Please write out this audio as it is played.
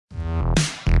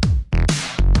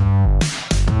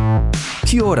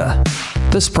Kia ora.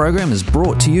 This program is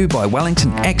brought to you by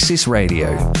Wellington Access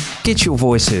Radio. Get your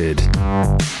voice heard.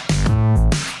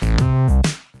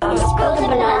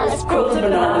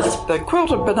 The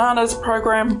Quilted Bananas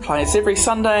program plays every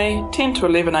Sunday, 10 to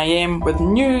 11 a.m. with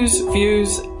news,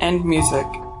 views and music.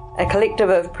 A collective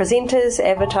of presenters,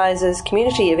 advertisers,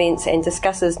 community events and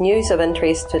discusses news of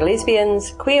interest to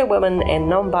lesbians, queer women and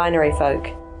non-binary folk.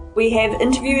 We have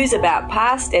interviews about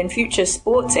past and future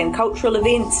sports and cultural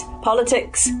events,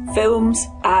 politics, films,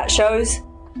 art shows.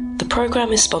 The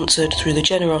programme is sponsored through the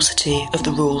generosity of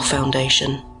the Rural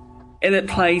Foundation. And it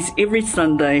plays every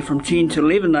Sunday from 10 to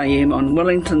 11 a.m. on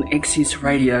Wellington Access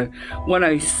Radio,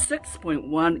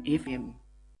 106.1 FM.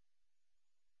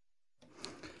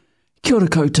 Kia ora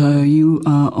koutou, you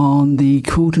are on the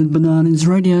Quilted Bananas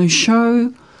radio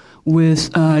show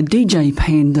with DJ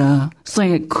Panda,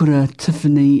 Sayat Kura,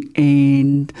 Tiffany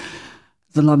and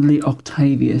the lovely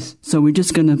Octavius. So we're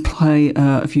just going to play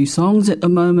a few songs at the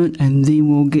moment and then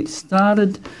we'll get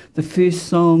started. The first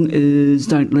song is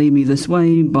Don't Leave Me This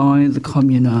Way by the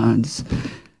Communards.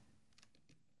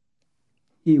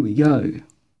 Here we go.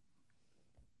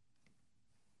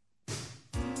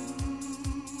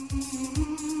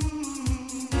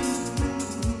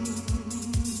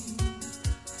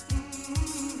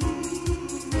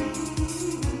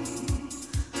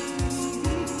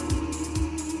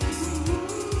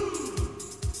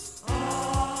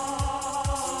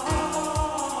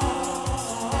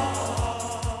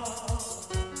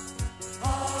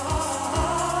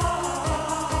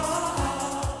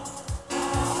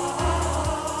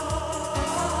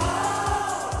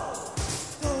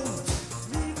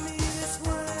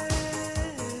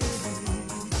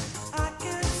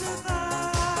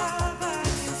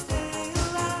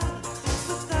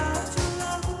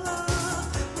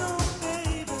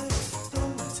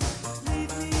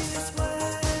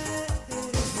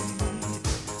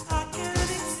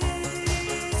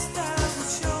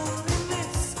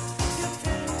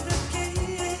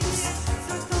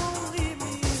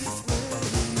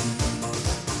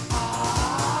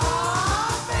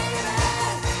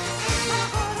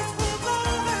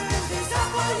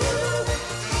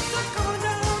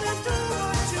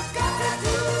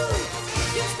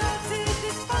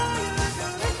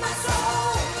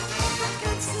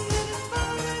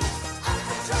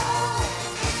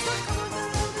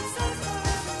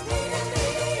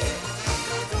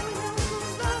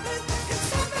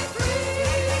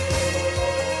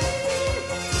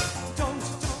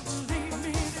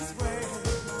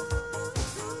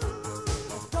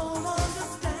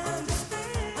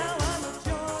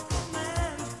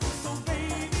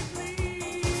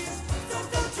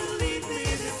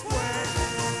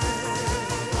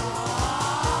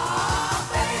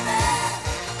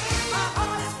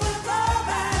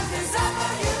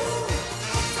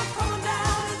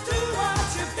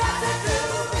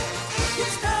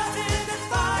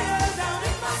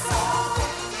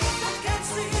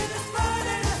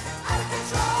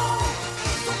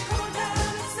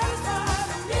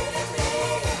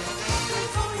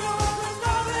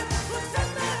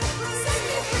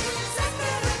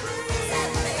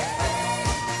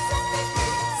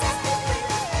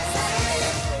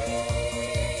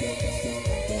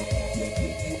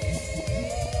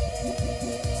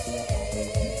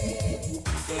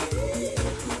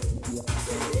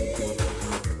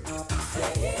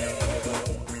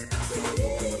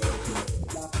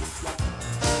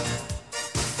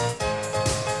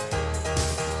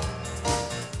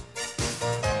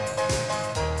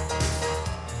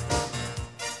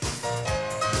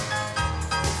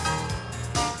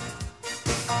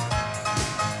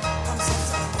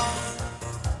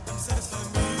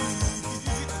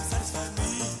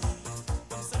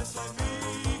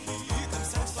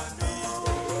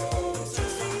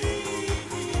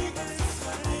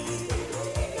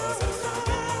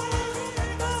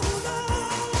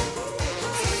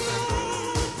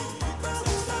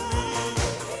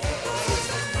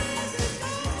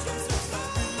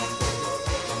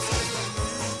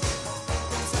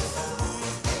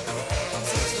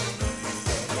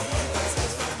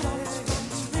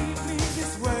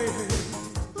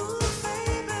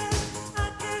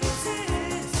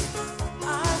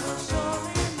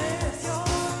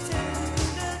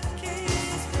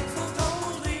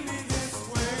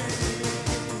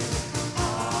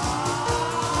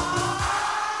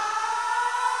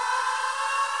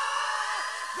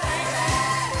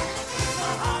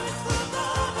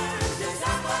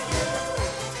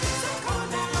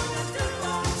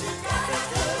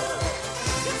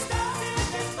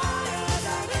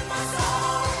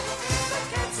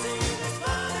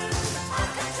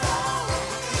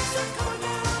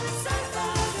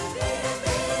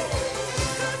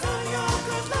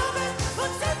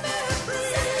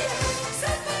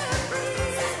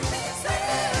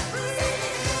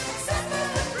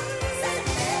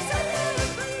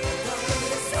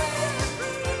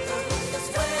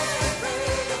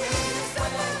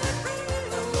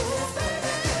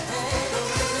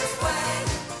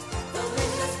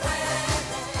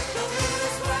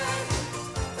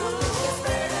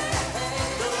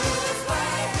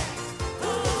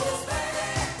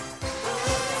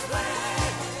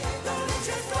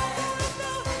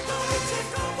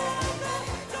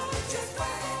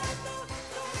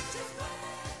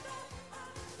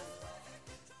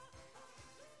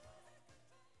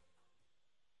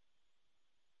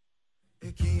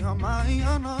 ia mai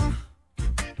ana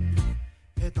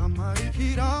e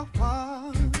tamarikira wā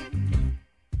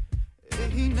e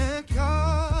hine kia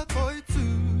koitu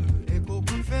e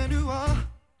kōpun whenua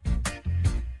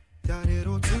te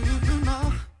arero tūpuna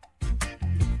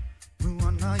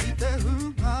muana i te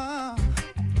hunga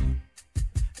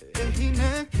e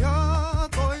hine kia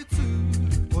koitu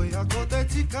koia ko te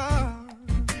tika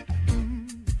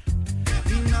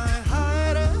ina e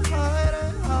haere, haere,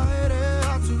 haere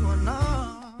atu ana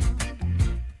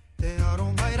te aro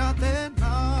mai ra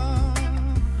tēnā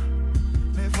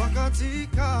me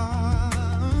whakatika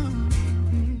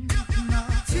nā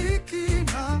tiki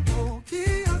nā hoki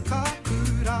a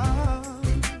kakura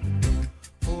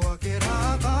hoa ke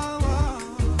rātawa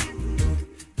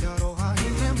te aroha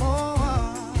hine moa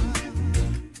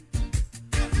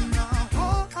nā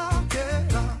hoa ke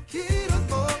ra kira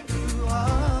tōtua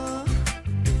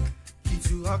ki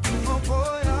tu aku no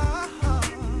poia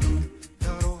te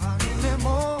aroha hine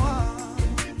moa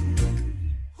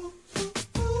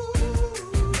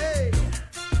hey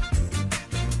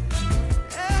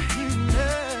hine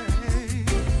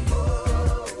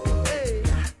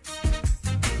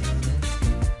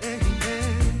hine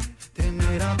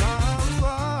tēnei rā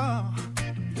tāua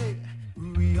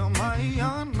ui o mai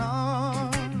ana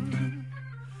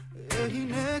e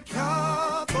hine kia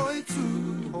toitu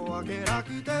hoa ke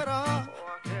raki te rā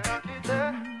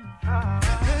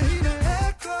e hine e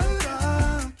kaura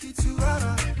ki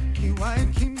tuara ki wai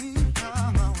ki mi ngā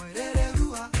wairere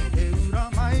hua e ura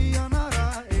mai ana rā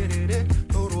e rere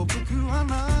toro puku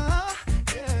ana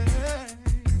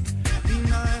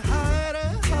ina e haere,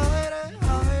 haere,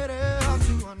 haere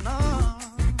atu ana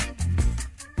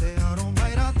te aro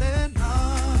mai ra tēnā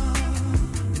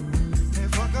me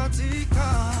whakatika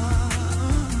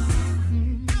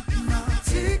nā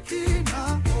tiki nā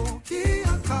hoki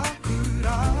a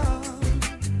kakura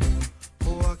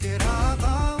hoa ke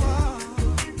rātawa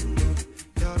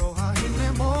te aroha hine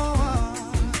moa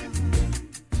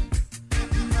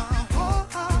nā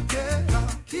hoa ke ra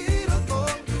kira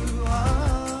tōtua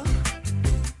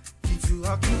ki tu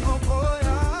aku no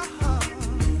poia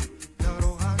te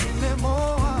aroha hine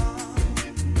moa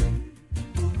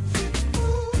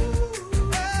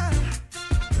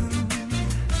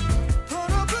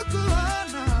toro puku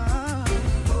ana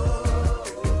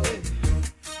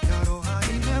te aroha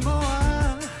hine moa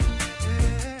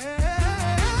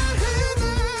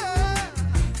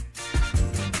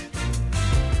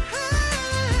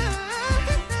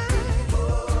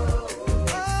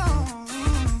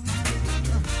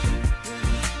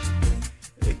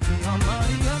e kia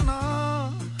mai ana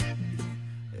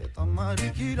e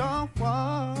tamarikira wā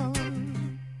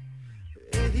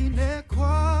e hine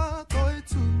kua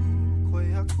toitu koe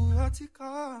aku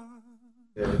atika.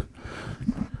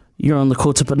 You're on the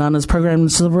Quarter Bananas program.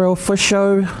 This is the Real Fish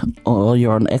Show. Or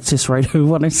you're on Access Radio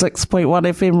 106.1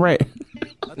 FM rate.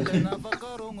 Atena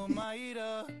whakarongo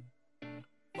maira,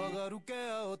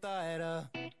 whakarukea o taera.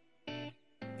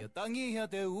 Ia tangi hea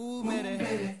te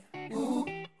umere,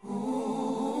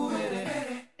 umere.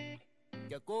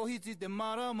 Kia kohiti te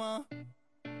marama,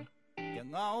 kia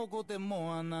ngā oko te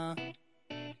moana.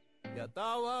 Ia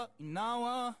tawa i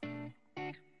nawa,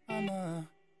 ana,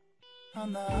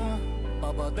 ana.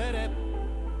 Papa tere,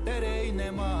 tere i ne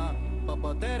ma.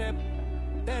 Papa tere,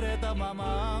 tere ta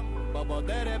mama. Papa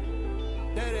tere,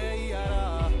 tere i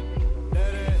ara.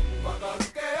 Tere,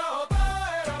 whakarukea o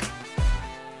taera.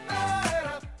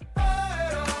 Taera,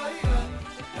 taera ia.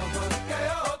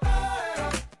 Whakarukea o taera.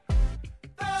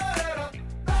 Taera,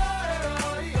 taera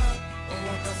ia. O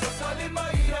waka sasali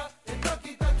maira, e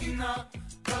taki taki na.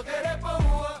 Kakere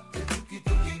paua, e tuki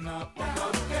tuki na.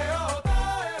 Whakarukea o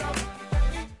taera.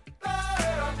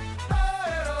 Taera,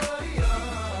 taera ia.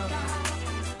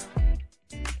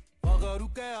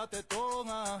 Whakarukea te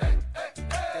tonga.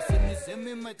 Te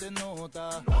semi mai te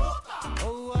nota.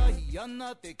 O ahi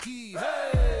ana te ki.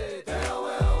 Hey, te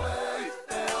awe awe,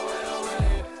 te awe awe.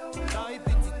 Tai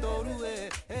piti toru e,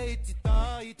 hei ti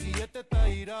tai ti e te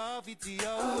tai rawhiti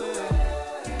au e.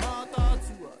 Mā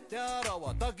tātua, te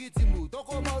arawa, taki timu,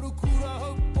 toko maru kura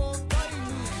hau po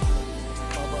taimu.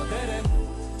 Papa tere,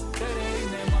 tere i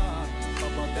ne mā.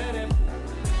 Papa tere,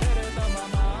 tere ta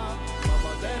mama.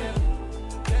 Papa tere,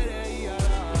 tere i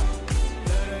ara.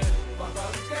 Tere,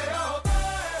 whakarukea o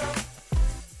taera.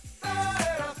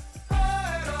 Taera,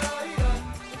 taera ia.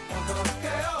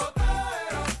 Whakarukea o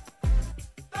taera.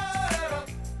 Taera,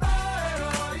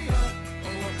 taera ia. O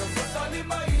waka sasali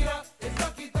maira, e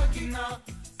taki taki na.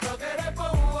 Sakere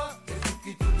paua, e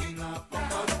tuki tuki na.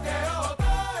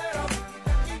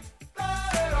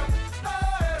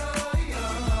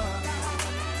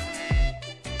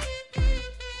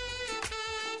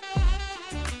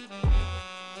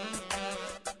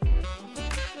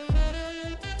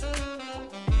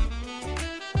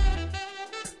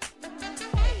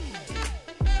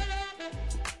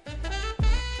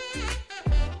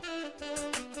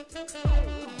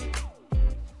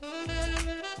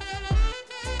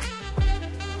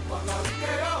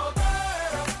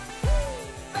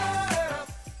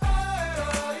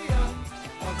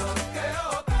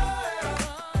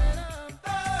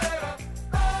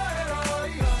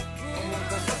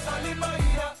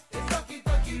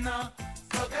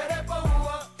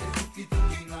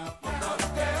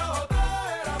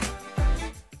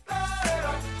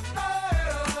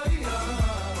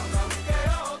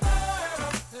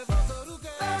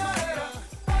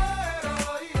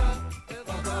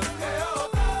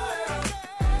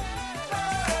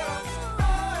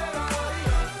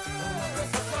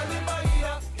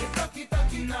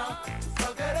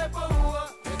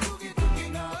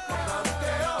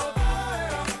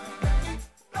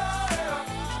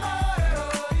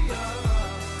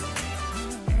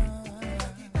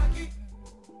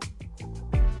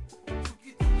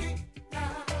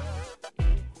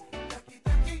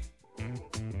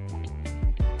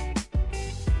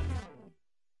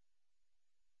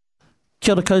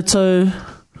 Kia ora koutou.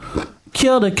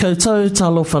 Kia ora koutou,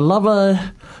 talofa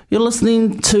lava. You're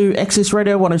listening to Access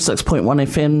Radio 106.1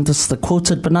 FM. This is the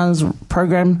QUILTED Bananas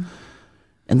program.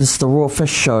 And this is the Raw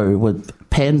Fish Show with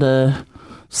Panda,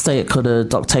 Stay at Kura,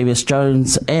 Octavius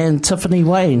Jones, and Tiffany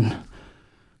Wayne.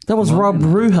 That was Rob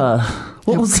Ruha.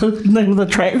 What was the name of the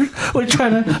track? We're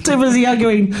trying to... Too busy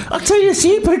arguing. Octavius,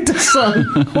 you picked this song.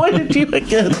 Why did you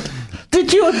pick it?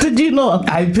 Did you or did you not?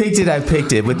 I picked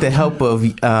it with the help of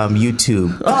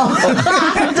YouTube.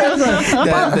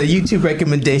 The YouTube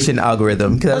recommendation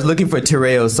algorithm, because I was looking for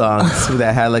Terreo songs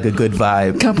that had like a good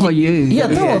vibe. Couple of you. Yeah,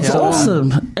 that was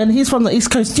awesome. And he's from the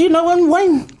East Coast. Do you know him,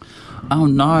 Wayne? Oh,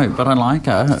 no, but I like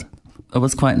it. It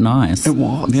was quite nice. It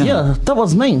was. Yeah, that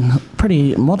was mean.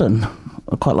 Pretty modern.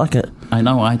 I quite like it. I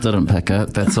know I didn't pick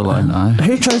it. That's all I know.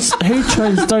 Who chose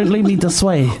Don't Leave Me This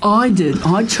Way? I did.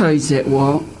 I chose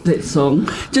that song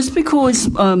just because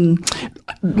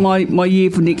my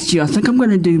year for next year, I think I'm going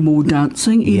to do more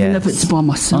dancing, even if it's by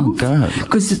myself. Oh, good.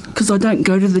 Because I don't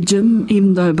go to the gym,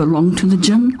 even though I belong to the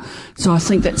gym. So I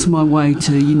think that's my way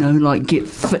to, get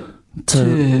fit. To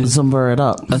Zumba it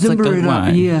up. That's a good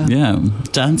way. Yeah.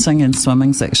 Dancing and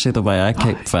swimming's actually the way I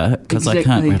keep fit, because I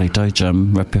can't really do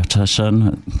gym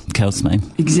repetition. It kills me.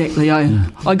 Exactly.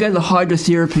 I go to the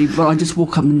hydrotherapy, but I just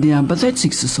walk up and down. But that's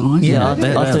exercise. Yeah, I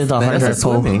do the hydro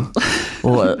pool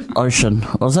or ocean.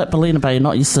 I was at Ballina Bay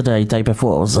not yesterday, day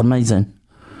before. It was amazing.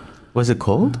 Was it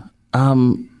cold?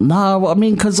 No, I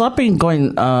mean, because I've been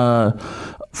going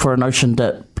for an ocean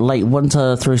dip late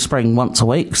winter through spring once a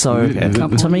week, so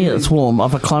to me it's warm.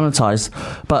 I've acclimatized,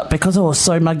 but because it was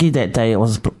so muggy that day, it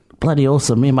was bloody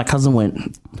awesome. Me and my cousin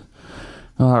went.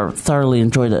 I thoroughly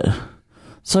enjoyed it.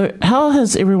 So how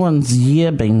has everyone's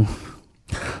year been?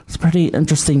 It's a pretty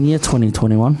interesting year,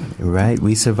 2021. Right,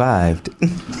 we survived.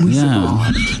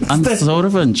 I'm sort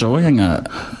of enjoying it.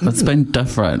 It's been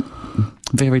different.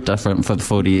 Very different for the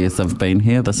 40 years I've been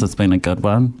here. This has been a good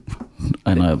one.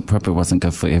 I know it probably wasn't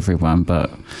good for everyone,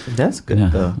 but that's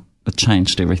good though. It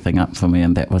changed everything up for me,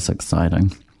 and that was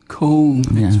exciting. Cool.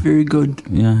 That's very good.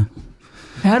 Yeah.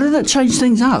 How did it change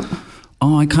things up?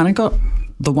 Oh, I kind of got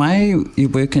the way you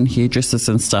work in hairdressers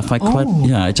and stuff.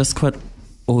 I just quit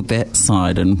all that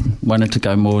side and wanted to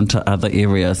go more into other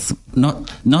areas. Not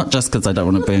just because I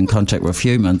don't want to be in contact with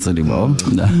humans anymore,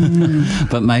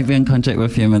 but maybe in contact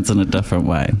with humans in a different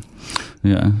way.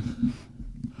 Yeah.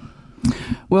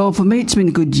 Well, for me, it's been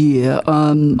a good year.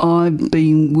 I've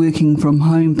been working from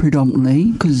home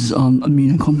predominantly because I'm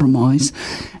immunocompromised,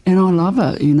 and I love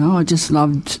it. I just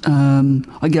loved.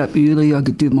 I get up early. I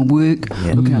could do my work,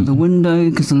 look out the window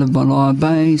because I live by Lyre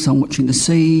Bay, so I'm watching the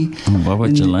sea. Why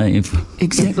would you leave?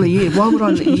 Exactly. Yeah. Why would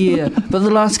I? Yeah. But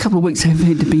the last couple of weeks I've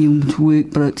had to be able to work,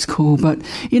 but it's cool. But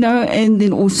and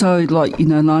then also Lani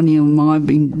and I have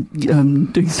been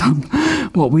doing some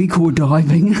what we call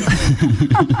diving.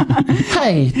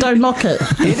 Hey, don't knock it.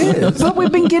 It is. But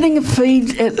we've been getting a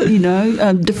feed at,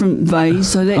 different bays,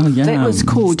 so that was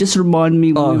cool. Just reminded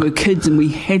me when we were kids and we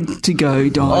had to go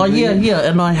diving. Oh, yeah,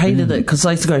 and I hated it because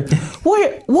I used to go,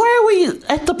 why are we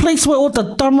at the place where all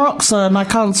the dumb rocks are and I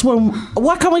can't swim?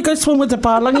 Why can't we go swim with the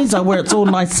palangis where it's all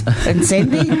nice and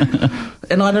sandy?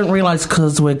 And I didn't realise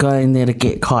because we're going there to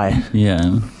get kai.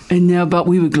 Yeah. And now, but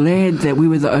we were glad that we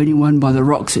were the only one by the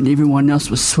rocks and everyone else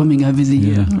was swimming over there.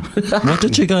 Yeah. What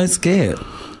did you guys get?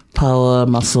 Power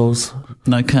muscles.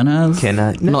 No cannas?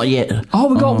 Not yet. Oh,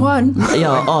 we got one.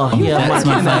 Yeah. Oh, yeah. That's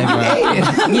my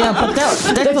favourite. Yeah, but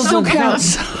that still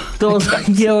counts.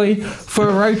 For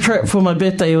a road trip for my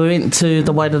birthday, we went to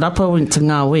the Wairarapa, went to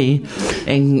Ngāwi,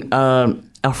 and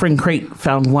our friend Creek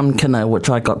found one kinna which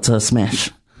I got to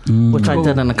smash. Which I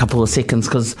did in a couple of seconds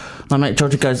because my mate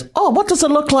Georgia goes, oh, what does it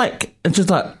look like? And she's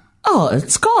like, oh,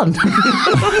 it's gone.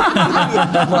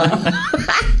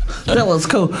 That was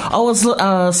cool. I was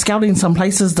scouting some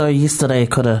places though yesterday,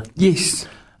 Kura. Yes.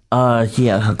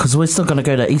 Yeah, because we're still going to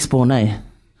go to Eastbourne, eh?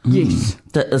 Yes.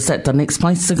 Is that the next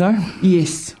place to go?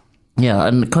 Yes. Yeah,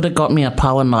 and Kura got me a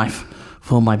power knife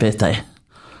for my birthday.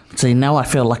 See, now I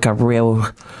feel like a real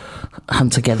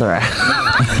hunter-gatherer.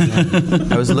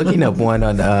 I was looking up one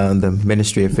on the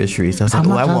Ministry of Fisheries. I was like,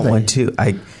 I want one too.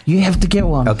 You have to get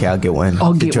one. Okay, I'll get one.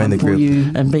 I'll get join one the group for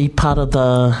you. And be part of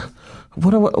the...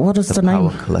 What is the name?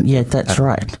 Power Collective. Yeah, that's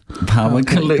right. Power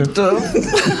Collective.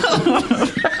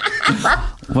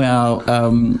 Well,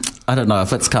 I don't know.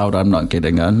 If it's cold, I'm not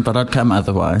getting in, but I'd come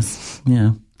otherwise.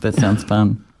 Yeah, that sounds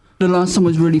fun. The last time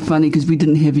was really funny because we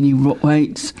didn't have any rock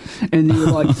weights, and there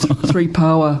were like 3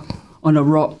 power on a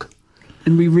rock,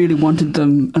 and we really wanted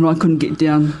them, and I couldn't get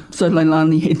down, so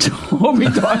Leilani had to hold me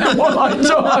down while I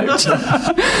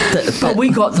dived. But we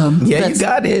got them. Yeah, you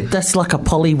got it. That's like a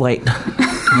poly weight.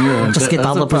 Yeah, just get the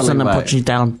other person and put you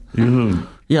down. Mm-hmm.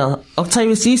 Yeah,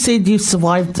 Octavius, you said you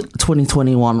survived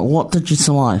 2021. What did you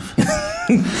survive?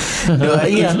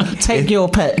 Take your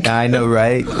pick. I know,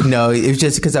 right? No, it was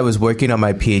just because I was working on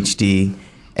my PhD,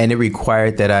 and it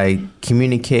required that I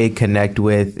communicate, connect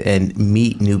with, and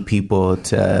meet new people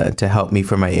to help me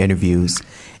for my interviews.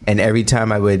 And every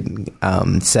time I would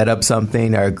set up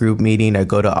something or a group meeting or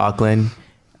go to Auckland,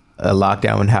 a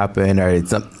lockdown would happen or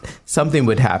something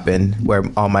would happen where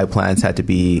all my plans had to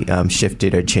be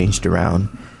shifted or changed around.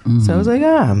 Mm-hmm. So I was like,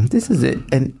 this is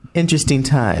an interesting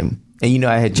time. And,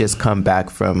 I had just come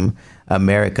back from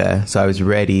America, so I was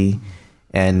ready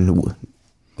and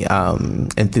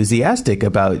enthusiastic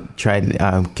about trying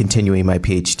continuing my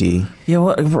PhD.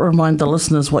 Yeah, remind the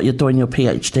listeners what you're doing your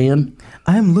PhD in.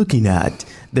 I'm looking at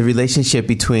the relationship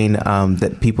between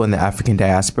the people in the African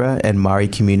diaspora and Maori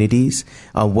communities.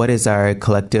 What is our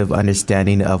collective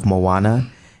understanding of Moana?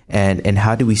 And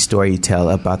how do we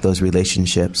storytell about those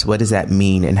relationships? What does that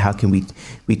mean? And how can we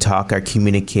talk or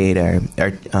communicate or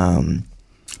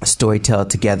storytell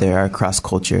together across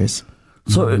cultures?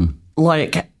 So,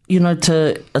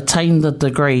 to attain the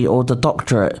degree or the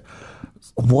doctorate,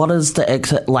 what is the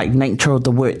nature of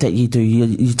the work that you do?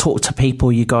 You talk to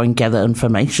people, you go and gather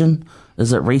information.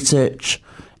 Is it research?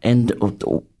 And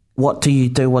what do you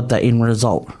do with the end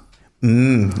result?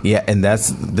 Yeah, and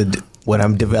that's what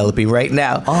I'm developing right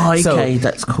now. Oh, okay,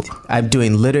 that's cool. I'm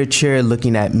doing literature,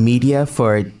 looking at media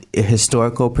for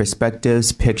historical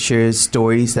perspectives, pictures,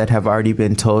 stories that have already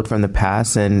been told from the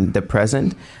past and the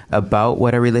present about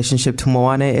what a relationship to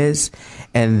Moana is.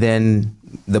 And then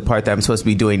the part that I'm supposed to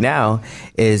be doing now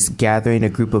is gathering a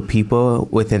group of people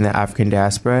within the African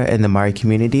diaspora and the Maori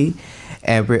community.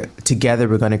 And together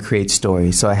we're going to create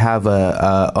stories. So I have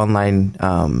a online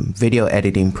video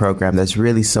editing program that's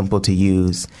really simple to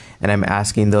use. And I'm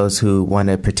asking those who want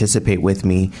to participate with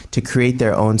me to create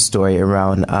their own story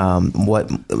around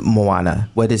what Moana,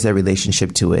 what is their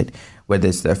relationship to it? Whether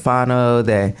it's their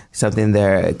whānau, something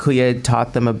their kuya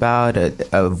taught them about,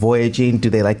 voyaging,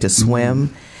 do they like to swim?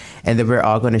 Mm-hmm. And then we're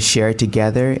all going to share it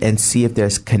together and see if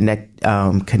there's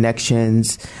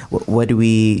connections. What do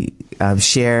we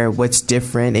share? What's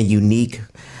different and unique?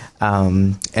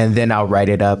 And then I'll write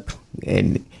it up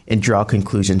and draw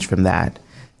conclusions from that.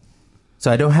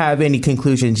 So I don't have any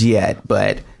conclusions yet,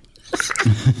 but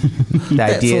the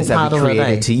ideas that we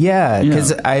created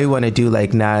because I want to do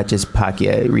not just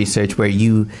Pakia research where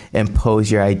you impose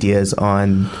your ideas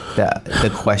on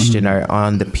the question or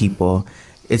on the people.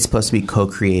 It's supposed to be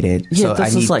co-created. Yeah, so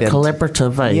this is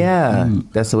collaborative.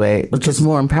 That's the way. Which is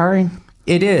more empowering.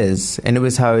 It is. And it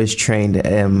was how I was trained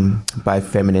by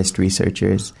feminist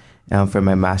researchers for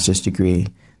my master's degree.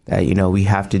 That, we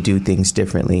have to do things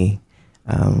differently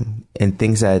and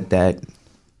things that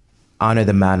honor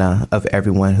the mana of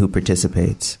everyone who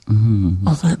participates. Mm-hmm.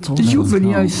 Oh, that's awesome. Is your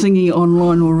video thingy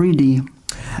online already?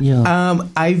 Yeah.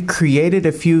 I've created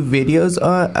a few videos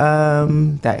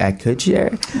that I could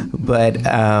share, but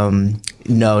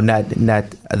no, not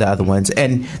the other ones.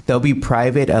 And they'll be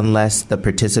private unless the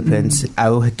participants, I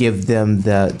will give them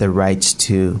the rights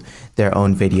to their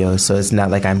own videos. So it's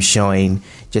not like I'm showing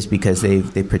just because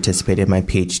they participated in my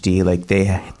PhD,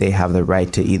 they have the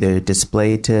right to either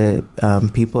display to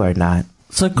people or not.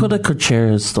 So Kura could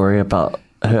share a story about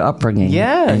her upbringing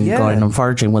and going and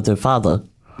foraging with her father.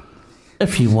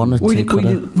 If you wanted to,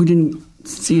 we didn't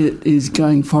see it as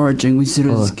going foraging. We said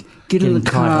it as get in the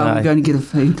car, we're going to get a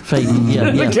feed.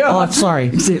 Oh, sorry.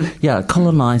 Exactly. Yeah,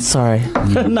 colonise, sorry.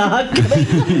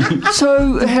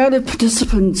 So how do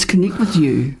participants connect with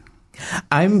you?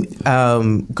 I'm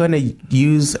going to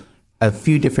use a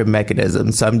few different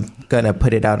mechanisms. So I'm going to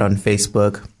put it out on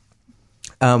Facebook.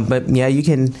 But you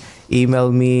can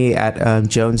email me at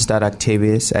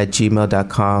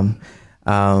jones.octavius@gmail.com.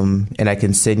 And I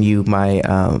can send you my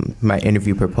my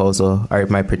interview proposal or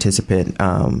my participant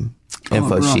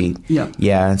info sheet.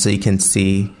 Yeah, so you can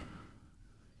see.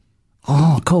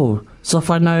 Oh, cool. So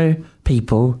if I know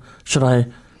people, should I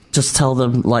just tell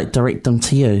them, direct them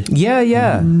to you?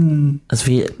 Yeah. As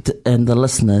for and the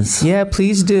listeners. Yeah,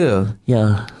 please do.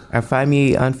 Yeah. Or find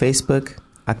me on Facebook,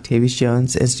 Octavius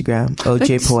Jones, Instagram,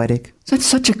 OJ Poetic. That's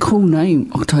such a cool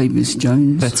name, Octavius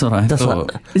Jones. That's what I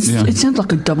thought. It sounds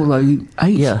like a 008.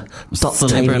 Yeah.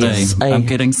 Celebrity. I'm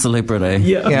getting celebrity.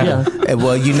 Yeah.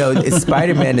 Well, you know,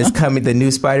 Spider-Man is coming. The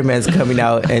new Spider-Man is coming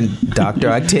out, and Dr.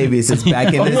 Octavius is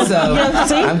back in it. So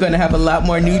I'm going to have a lot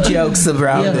more new jokes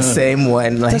around the same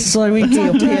one. Like, that's why we get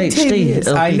your PhD.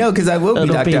 I know, because I will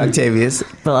be Dr. Octavius.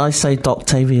 But I say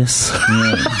Doctavius.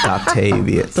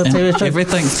 Doctavius.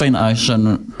 Everything's been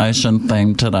ocean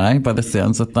themed today, by the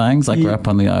sounds of things. I grew up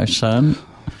on the ocean.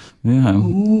 Yeah.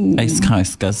 Ooh. East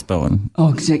Coast Gisborne.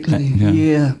 Oh, exactly.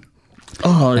 Yeah.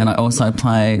 Oh, and I also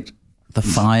played the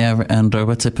fire and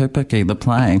Ruatipupiki, the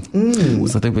play.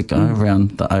 So there we go,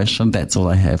 around the ocean. That's all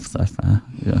I have so far.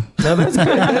 Yeah. No, that's good.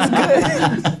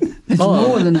 That's good. It's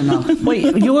more than enough.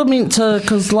 Wait, you were meant to,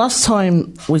 because last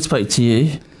time we spoke to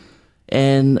you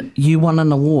and you won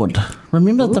an award.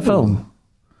 Remember the film?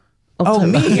 Oh,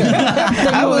 me?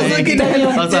 I was looking at it.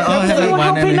 I was like, I haven't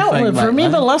won anything.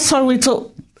 Remember last time we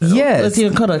talked with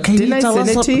you, Kura? Didn't I send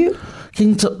it to you? Can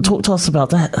you talk to us about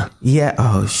that? Yeah.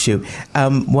 Oh, shoot.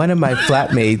 One of my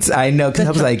flatmates, I know, because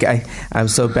I was like, I'm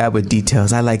so bad with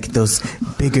details. I like those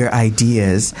bigger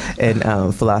ideas and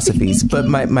philosophies. But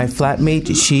my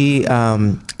flatmate, she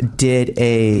did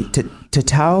a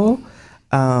Tatao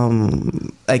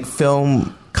like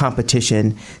film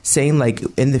competition, saying like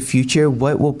in the future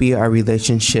what will be our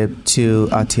relationship to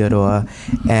Aotearoa,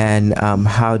 and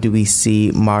how do we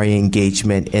see Maori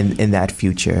engagement in that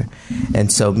future.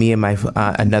 And so me and my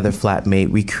another flatmate,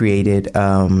 we created,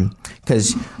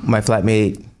 because my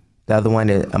flatmate, the other one,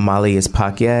 Amali, is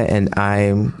Pakia, and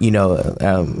I'm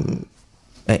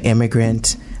an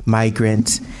immigrant,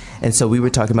 migrant. And so we were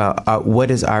talking about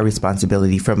what is our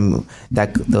responsibility from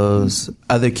those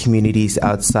other communities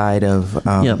outside of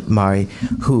Maori.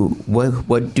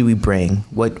 What do we bring?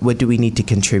 What do we need to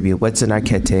contribute? What's in our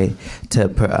kete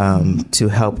to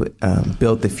help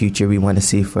build the future we want to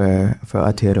see for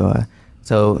Aotearoa?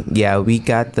 So yeah, we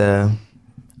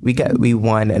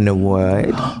won an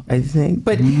award, I think.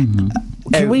 But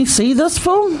can we see this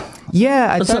film?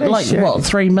 Yeah, is it like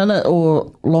 3 minutes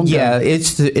or longer? Yeah,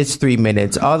 it's 3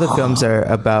 minutes. All the films are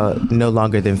about no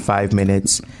longer than 5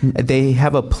 minutes. They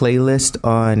have a playlist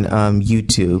on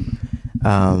YouTube.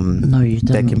 No, you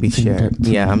didn't. That can be shared.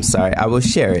 Yeah, I'm sorry. I will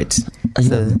share it.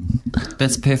 So,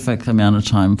 that's perfect amount of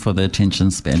time for the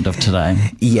attention span of today.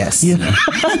 Yes. Yeah,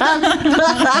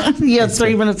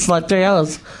 3 minutes, like 3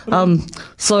 hours.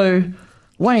 So,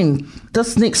 Wayne,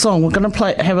 this next song, we're going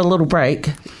to have a little break.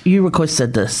 You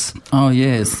requested this. Oh,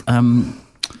 yes.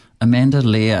 Amanda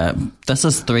Lear. This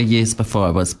is 3 years before I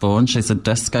was born. She's a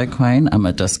disco queen. I'm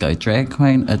a disco drag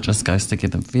queen. It just goes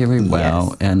together very well.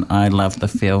 Yes. And I love the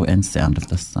feel and sound of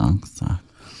this song. So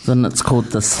then it's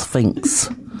called The Sphinx.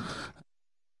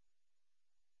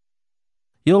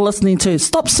 You're listening to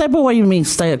Stop Saboing Me,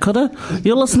 Stay at Kura.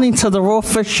 You're listening to the Raw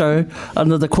Fish Show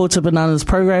under the Quarter Bananas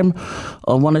program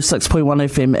on 106.1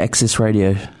 FM Access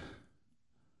Radio.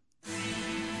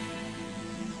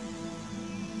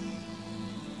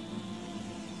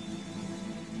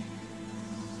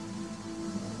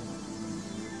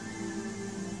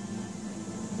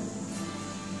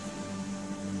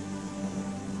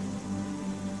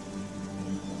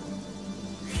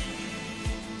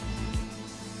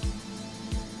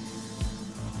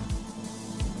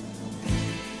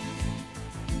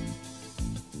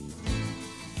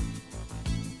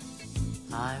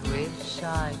 I wish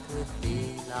I could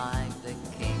be like the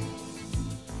king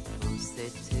who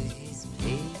said to his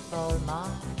people, my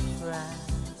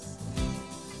friends,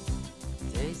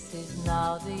 this is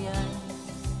now the end.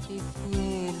 If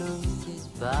we lose this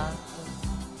battle,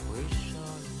 we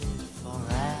shall live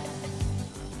forever.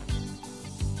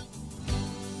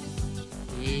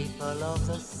 People of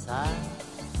the sun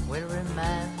will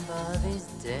remember this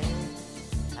day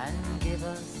and give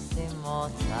us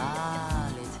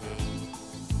immortality.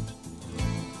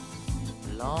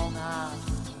 Long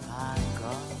after I'm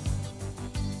gone,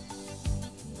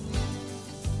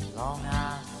 long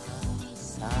after the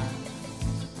sun.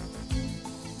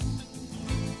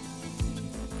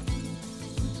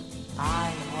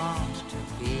 I want to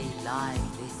be like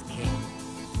this king,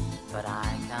 but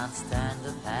I can't stand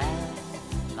the pain,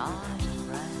 my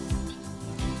friend.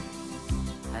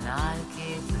 And I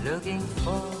keep looking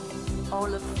for all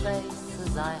the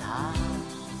faces I had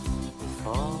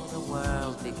before the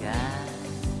world began.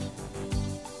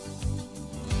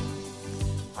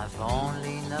 I've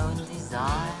only known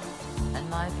desire, and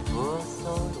my poor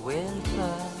soul will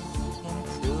burn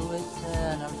into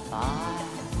eternal fire.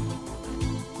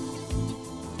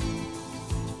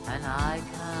 And I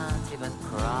can't even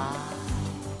cry.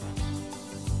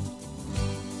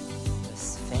 The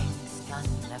Sphinx can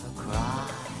never cry.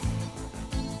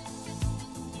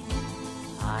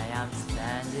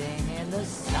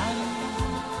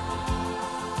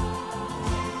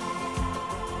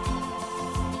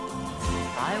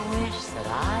 I wish that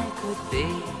I could be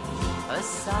a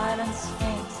silent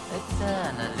sphinx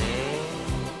eternally.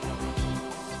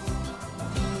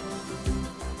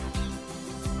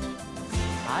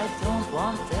 I don't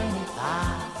want any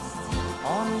past,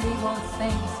 only want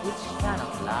things which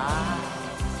cannot last.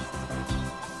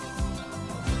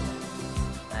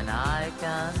 And I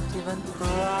can't even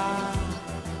cry,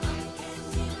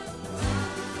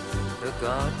 for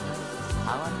God knows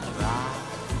how I try.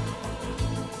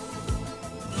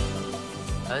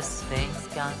 A sphinx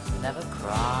can never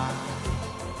cry,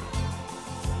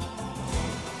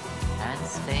 and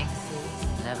sphinxes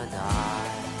never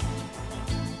die.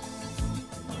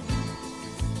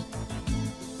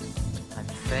 I'm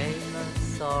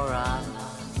famous or I'm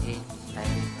not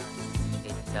infamous,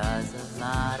 it doesn't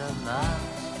matter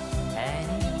much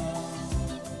anymore.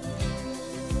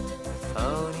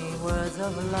 Phony words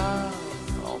of love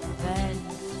or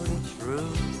painfully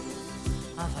true,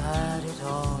 I've heard it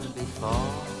all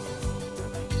before.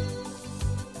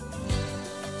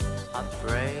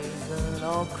 Appraisal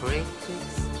or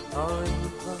critics or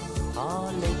evil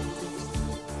politics,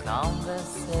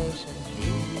 conversation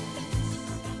needs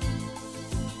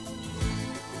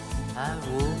a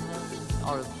woman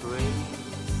or a breeze.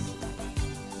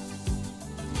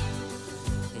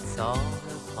 It's all a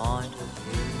point of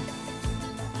view.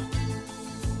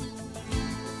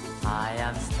 I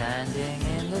am standing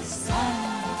in the sun,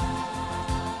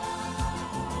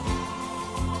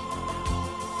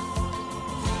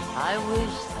 I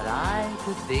wish that I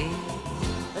could be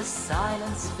a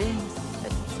silent sphinx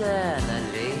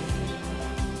eternally.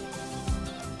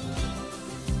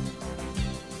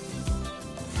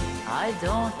 I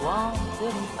don't want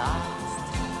any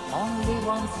past, only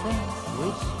want things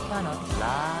which cannot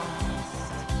last.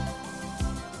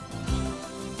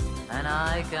 And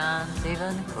I can't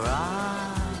even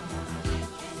cry,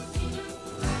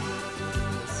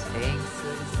 the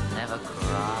sphinxes never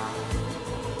cry.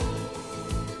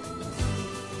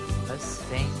 A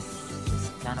sphinx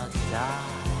just cannot die,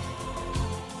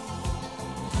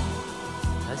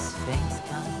 a sphinx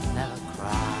can never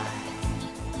cry.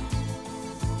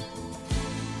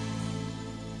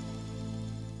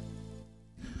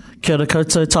 Kia ora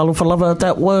koutou, talofa lava.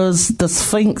 That was The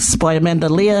Sphinx by Amanda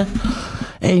Lear.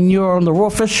 And you're on the Raw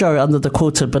Fish Show under the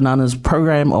QUILTED Bananas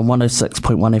program on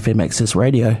 106.1 FM Access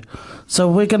Radio.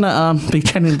 So we're going to be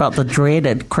chatting about the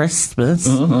dreaded Christmas.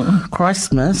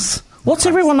 Christmas. What's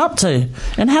everyone up to?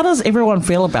 And how does everyone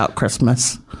feel about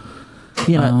Christmas?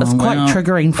 You know, it's quite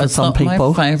triggering for some people. It's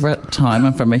not my favourite time.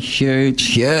 I'm from a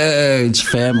huge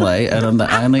family, and I'm the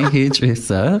only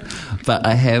hairdresser. But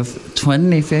I have twin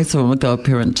nephews who I'm a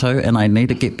godparent to, and I need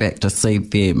to get back to see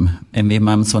them. And their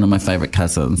mum's one of my favourite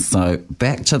cousins. So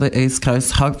back to the East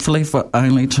Coast, hopefully for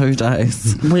only 2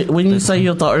 days. When you say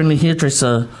you're the only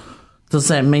hairdresser, does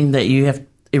that mean that you have...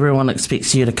 Everyone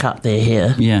expects you to cut their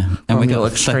hair. Yeah. And we got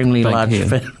extremely large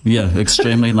hair. Yeah,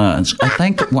 extremely large. I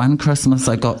think one Christmas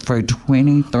I got through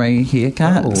 23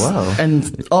 haircuts. Oh, wow.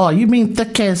 And, you mean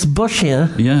thick ass bush hair?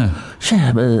 Yeah.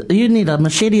 Sure, but you need a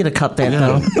machete to cut that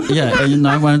though. Yeah, and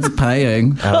no one's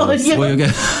paying. Yeah.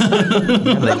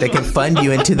 Like they can fund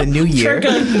you into the new year.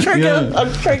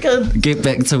 I'm triggered. Get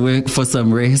back to work for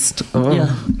some rest.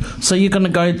 Yeah. So you're going to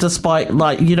go despite,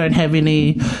 you don't have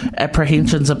any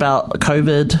apprehensions about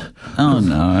COVID? Oh,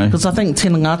 no. Because I think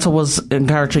Tēnā Ngāta was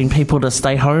encouraging people to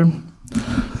stay home.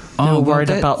 They were worried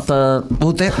about the...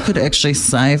 Well, that could actually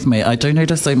save me. I do need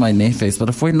to see my nephews, but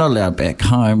if we're not allowed back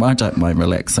home, I don't mind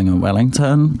relaxing in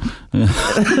Wellington.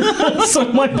 So,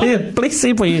 bless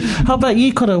you. How about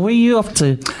you, Kura? Where are you off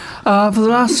to? For the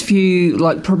last few,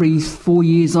 probably 4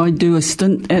 years, I do a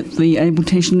stint at the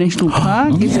Ableton National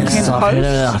Park as a camp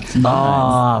host.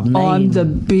 I'm the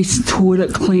best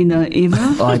toilet cleaner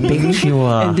ever. I bet you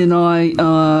are. And then I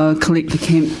collect the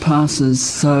camp passes,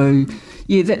 so...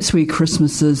 Yeah, that's where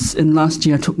Christmas is. And last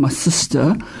year I took my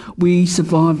sister. We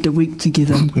survived a week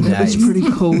together. That was pretty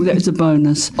cool. That was a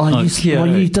bonus.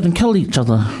 You didn't kill each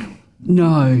other?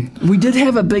 No. We did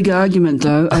have a big argument,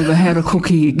 though, over how to cook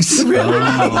eggs. But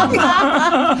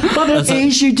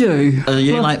as you do. Are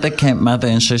you like the camp mother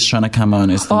and she's trying to come on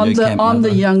as the new camp mother? I'm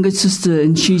the younger sister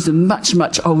and she's a much,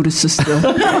 much older sister.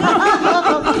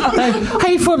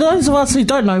 Hey, for those of us who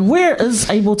don't know, where is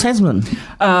Abel Tasman?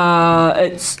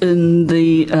 It's in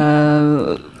the...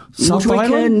 South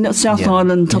Island? South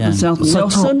Island, top of South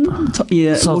Nelson.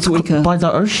 By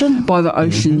the ocean? By the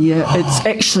ocean, It's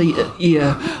actually,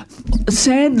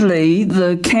 Sadly,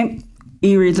 the camp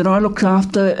area that I looked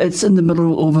after, it's in the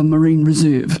middle of a marine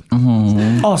reserve.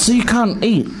 Oh, so you can't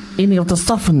eat any of the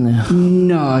stuff in there?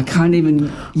 No, I can't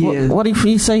even. Yeah. What if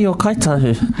you say you're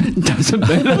kaitahu? Doesn't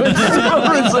matter.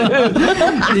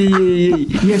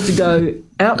 You have to go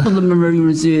out to the marine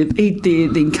reserve, eat there,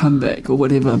 then come back or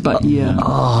whatever. But yeah.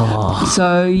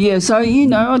 So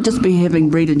I'll just be having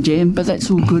bread and jam, but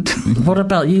that's all good. What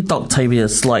about you,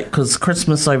 Octavius? Like, because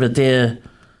Christmas over there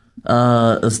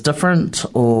is different,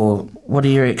 or what do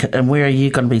you reckon? And where are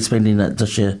you going to be spending it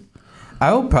this year?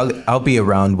 I'll be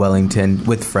around Wellington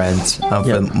with friends,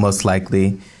 most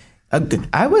likely.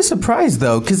 I was surprised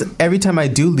though, because every time I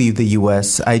do leave the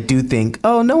U.S., I do think,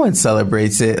 oh, no one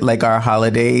celebrates it like our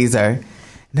holidays are.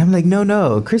 And I'm like,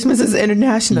 no, Christmas is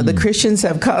international. The Christians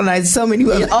have colonized so many.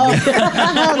 Like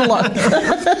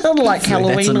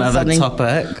Halloween or something.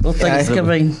 Topic. Or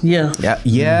Thanksgiving,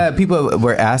 yeah. People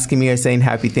were asking me or saying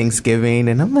Happy Thanksgiving,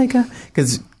 and I'm like,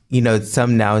 because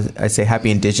some now I say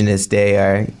Happy Indigenous Day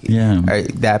or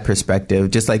that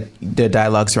perspective. Just like the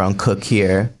dialogues around Cook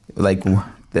here, like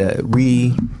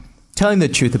telling the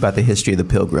truth about the history of the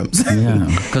Pilgrims. Yeah,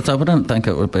 because I wouldn't think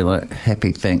it would be like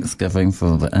Happy Thanksgiving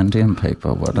for the Indian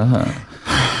people, would it?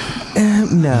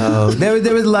 No,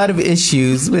 there was a lot of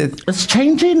issues with. It's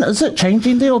changing. Is it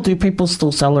changing there, or do people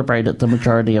still celebrate it? The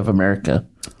majority of America.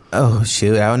 Oh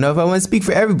shoot! I don't know if I want to speak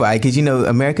for everybody because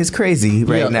America's crazy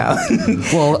right now.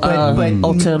 Well,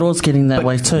 Aotearoa's getting that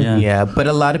way too. Yeah, but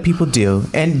a lot of people do,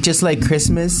 and just like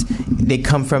Christmas, they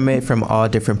come from it from all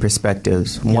different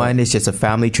perspectives. One is just a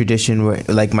family tradition, where,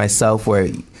 like myself, where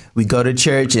we go to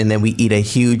church and then we eat a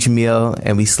huge meal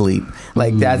and we sleep.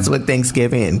 Like that's what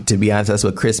Thanksgiving, and to be honest, that's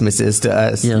what Christmas is to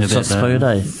us. Yeah, it's just food,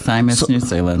 eh? Same as New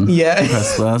Zealand. Yeah,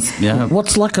 Christmas. Yeah.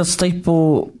 What's like a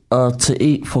staple to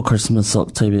eat for Christmas,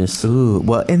 Octavius? Ooh,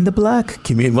 well, in the black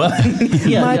community,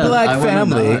 my black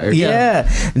family.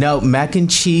 No, mac and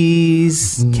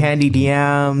cheese, candied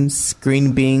yams,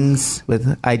 green beans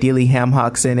with ideally ham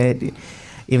hocks in it,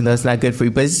 even though it's not good for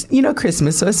you. But it's,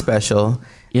 Christmas, so it's special.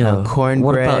 Cornbread.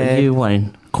 What about you,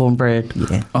 Wayne? Cornbread?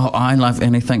 Yeah. Oh, I love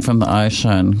anything from the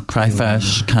ocean.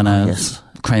 Crayfish,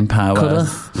 cream power.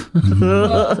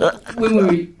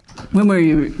 When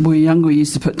we were younger, we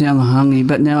used to put down the hangi,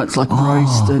 but now it's like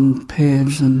roast and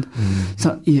pavs and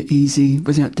easy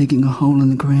without digging a hole in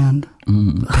the ground.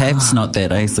 Pav's not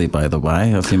that easy, by the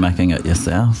way, if you're making it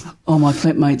yourself. Oh, my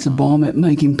flatmate's a bomb at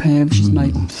making pav. She's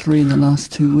made 3 in the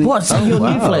last 2 weeks. What? So your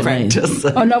new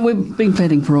flatmate? Oh, no, we've been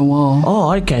platting for a while.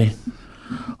 Oh, okay.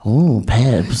 Oh,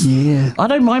 pavs. Yeah. I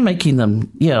don't mind making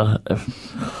them. Yeah.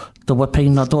 The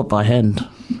whipping, I do it by hand.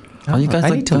 Oh, you guys I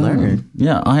need to learn.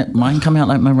 Yeah, mine come out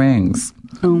like meringues.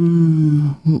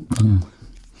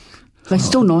 They're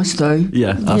still nice though.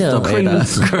 Yeah, cream.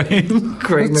 That's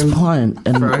fine.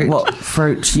 And fruit. What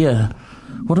fruit? Yeah.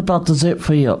 What about dessert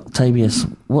for you, Octavius?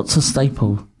 What's a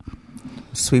staple?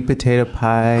 Sweet potato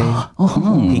pie,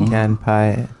 pecan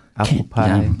pie, apple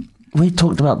pie. Yeah. We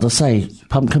talked about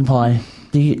pumpkin pie.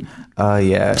 Do you?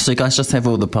 Yeah. So you guys just have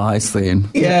all the pies then?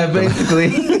 Yeah, basically.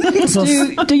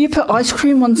 Do you put ice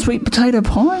cream on sweet potato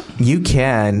pie? You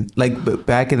can. Like,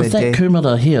 back in the day. Is that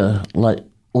kumara here? Like,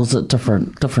 or is it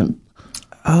different?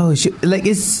 Oh, like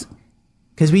it's...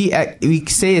 Because we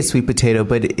say it's sweet potato,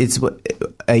 but it's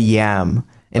a yam.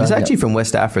 And it's actually from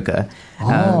West Africa.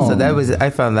 So I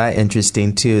found that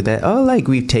interesting too. That,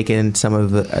 we've taken some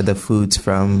of the foods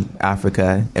from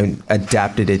Africa and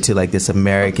adapted it to like this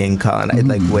American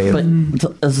colonized way of...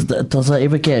 But does it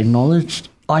ever get acknowledged?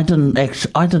 I didn't know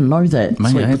that.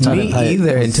 Me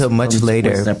either until much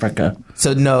later. West Africa.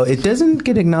 So no, it doesn't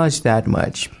get acknowledged that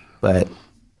much, but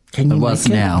can you make it?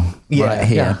 Now, right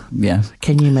here. Yeah.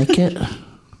 Can you make it?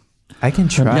 I can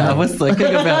try. Yeah, I was thinking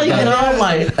about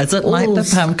that. Is it like the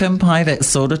pumpkin pie that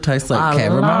sort of tastes like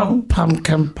caramel? I love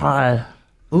pumpkin pie.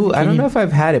 Ooh, I don't know if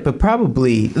I've had it, but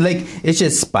probably it's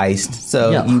just spiced.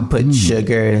 So you put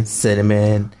sugar,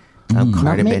 cinnamon.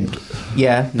 Cardamom.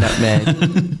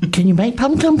 Nutmeg. Can you make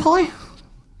pumpkin pie?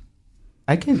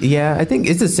 I can. Yeah, I think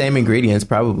it's the same ingredients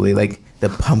probably, like the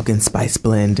pumpkin spice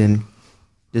blend and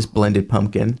just blended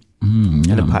pumpkin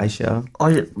and a pie shell.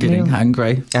 Getting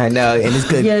hungry. I know, and it's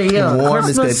good. Yeah. Warm,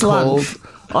 Christmas it's good cold.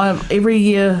 Every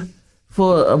year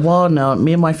for a while now,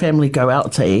 me and my family go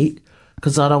out to eat.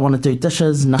 Because I don't want to do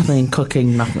dishes, nothing,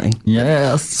 cooking, nothing.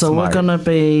 Yes. So we're going to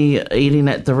be eating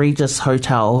at the Regis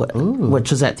Hotel,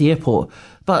 which is at the airport.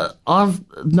 But I've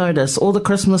noticed all the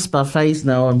Christmas buffets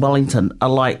now in Wellington are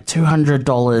like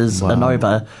 $200 and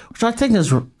over, which I think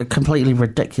is completely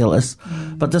ridiculous.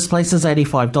 But this place is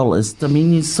 $85. The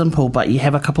menu's simple, but you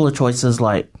have a couple of choices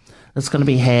like it's going to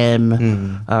be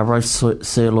ham, roast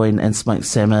sirloin and smoked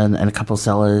salmon and a couple of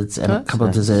salads and a couple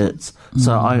of desserts.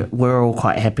 So we're all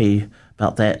quite happy.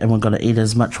 about that, and we're going to eat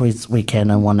as much as we can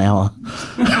in 1 hour.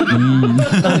 You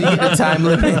get a time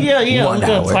limit? Yeah, we're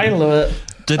going to time limit.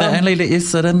 Do they only let you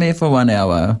sit in there for 1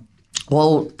 hour?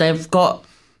 Well, they've got...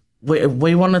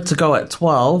 We wanted to go at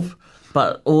 12,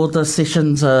 but all the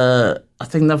sessions are... I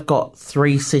think they've got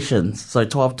 3 sessions, so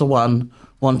 12 to 1,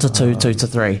 1 to 2, 2 to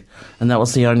 3, and that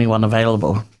was the only one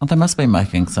available. Oh, they must be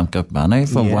making some good money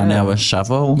for 1 hour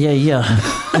shovel. Yeah. Yeah.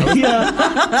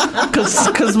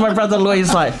 Because my brother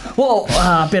Louis like, well,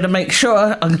 I better make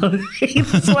sure I'm going to eat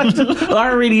this much.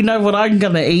 I already know what I'm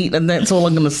going to eat, and that's all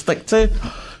I'm going to stick to.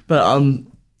 But,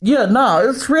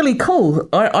 it's really cool.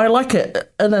 I like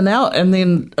it in and out, and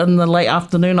then in the late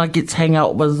afternoon I get to hang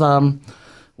out with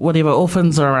whatever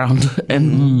orphans are around.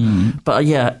 But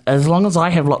yeah, as long as I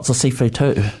have lots of seafood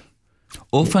too.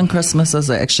 Orphan Christmases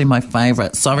are actually my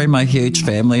favourite. Sorry, my huge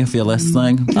family, if you're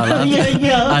listening. I love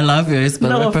you. I love you,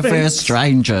 but I prefer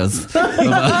strangers.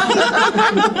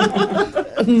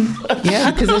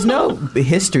 Yeah, because there's no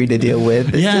history to deal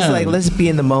with. It's just like, let's be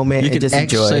in the moment and just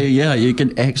enjoy. Yeah, you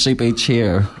can actually be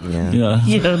cheer. Yeah.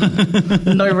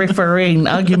 No refereeing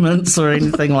arguments or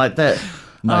anything like that.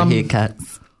 No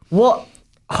haircuts. What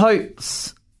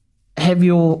hopes have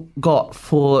you got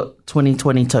for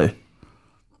 2022?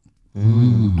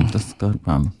 That's a good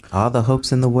one. All the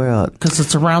hopes in the world. Because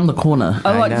it's around the corner.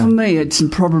 For me, it's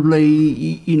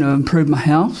probably, improve my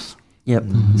house. Yep.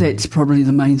 That's probably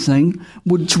the main thing,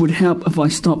 which would help if I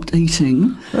stopped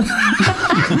eating.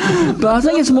 But I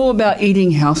think it's more about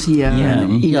eating healthier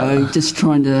and, just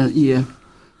trying to,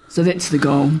 So that's the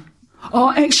goal.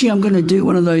 Oh, actually, I'm going to do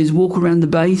one of those walk around the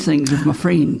bay things with my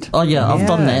friend. Oh, yeah, I've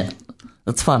done that.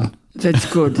 It's fun. That's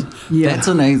good. Yeah. That's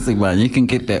an easy one. You can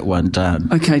get that one done.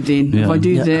 Okay, then. If I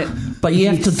do that. But you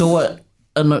have to do it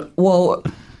no,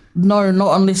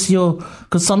 not unless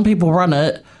because some people run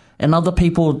it and other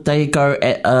people, they go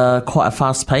at quite a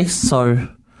fast pace, so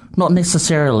not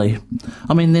necessarily.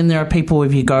 I mean, then there are people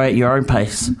if you go at your own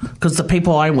pace, because the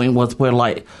people I went with were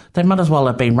like, they might as well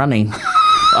have been running.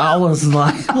 I was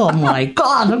like, oh my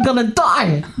God, I'm going to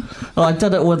die. I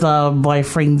did it with my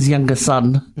friend's younger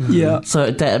son. Yeah. So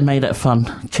that made it fun.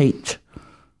 Cheech.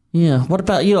 Yeah. What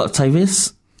about you,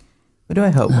 Octavius? What do I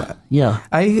hope? Yeah.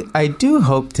 I do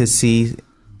hope to see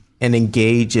and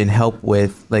engage and help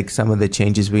with like some of the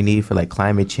changes we need for like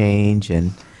climate change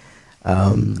and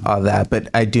all that. But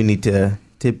I do need to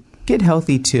get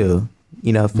healthy too,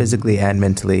 physically and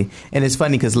mentally. And it's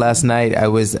funny because last night I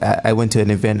went to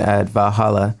an event at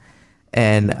Valhalla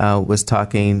and was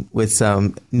talking with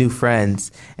some new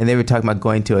friends, and they were talking about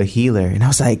going to a healer. And I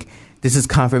was like, this is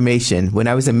confirmation. When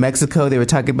I was in Mexico, they were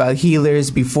talking about healers.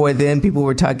 Before then, people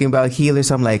were talking about healers.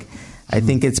 So I'm like, I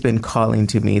think it's been calling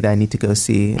to me that I need to go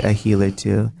see a healer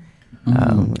too.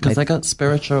 Because they got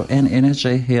spiritual and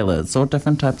energy healers, all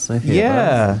different types of healers.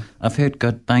 Yeah. I've heard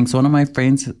good things. One of my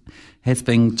friends has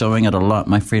been doing it a lot.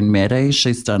 My friend Maddie,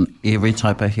 she's done every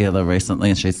type of healer recently,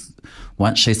 and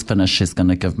once she's finished, she's going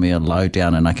to give me a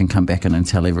lowdown, and I can come back in and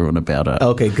tell everyone about it.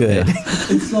 Okay, good. Yeah.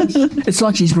 It's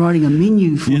like she's writing a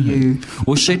menu for you.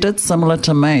 Well, she did similar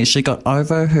to me. She got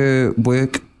over her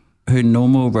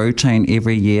normal routine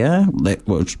every year,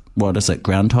 what is it,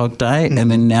 Groundhog Day,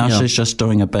 and then now she's just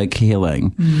doing a big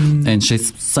healing. And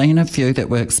she's seen a few that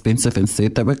were expensive and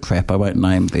said they were crap. I won't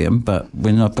name them, but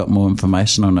when I've got more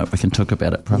information on it, we can talk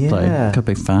about it properly. Yeah. Could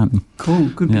be fun. Cool,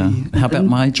 could be. How about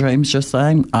my dreams, you're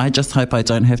saying? I just hope I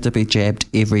don't have to be jabbed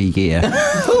every year.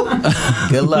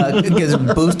 Good luck, because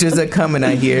boosters are coming,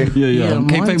 I hear. Yeah, I'm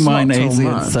keeping mine easy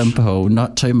and simple.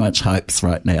 Not too much hopes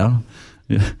right now.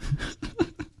 Yeah.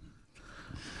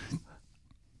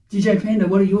 DJ Panda,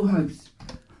 what are your hopes?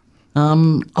 I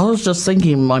was just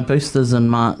thinking my booster's in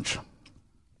March.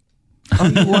 Oh,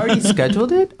 you already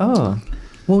scheduled it? Oh.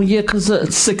 Well, yeah, because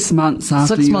it's 6 months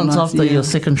after your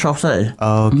second shot, eh?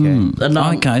 Oh,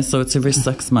 okay. Okay, so it's every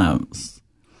 6 months.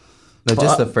 No,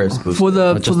 just the first booster. For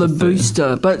the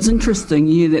booster. But it's interesting,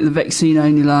 that the vaccine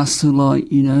only lasts till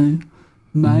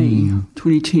May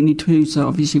 2022, so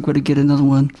obviously you've got to get another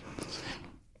one.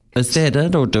 Is that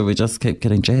it, or do we just keep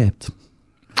getting jabbed?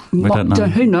 We don't know.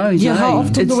 Who knows? Yeah, how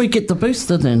often do we get the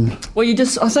booster then? Well,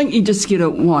 I think you just get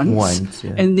it once,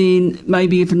 and then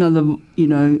maybe if another,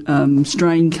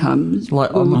 strain comes,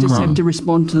 we'll just have to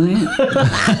respond to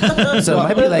that. So it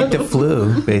might be like the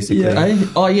flu, basically. Yeah.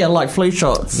 Oh, yeah, like flu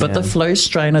shots. But the flu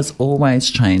strain is always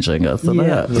changing, isn't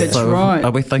it? That's so right.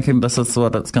 Are we thinking this is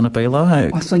what it's going to be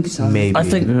like? I think so. Maybe. I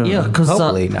think, because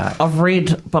hopefully not. I've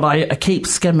read, but I keep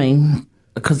skimming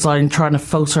because I'm trying to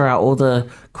filter out all the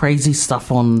crazy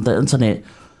stuff on the internet.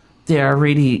 There are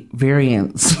already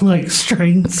variants, like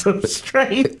strains of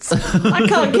strains. I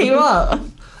can't keep up.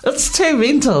 It's too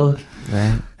mental.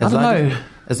 Right. I don't know.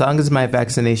 As long as my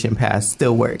vaccination pass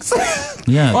still works.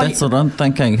 Yeah, that's what I'm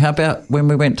thinking. How about when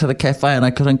we went to the cafe and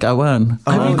I couldn't go in?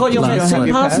 Have you got your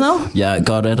vaccine pass now? Yeah, I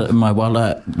got it in my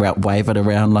wallet, wave it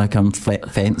around like I'm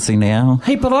fancy now.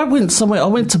 Hey, but I went somewhere. I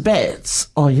went to Bats.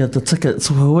 Oh, yeah, the tickets.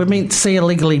 We were meant to see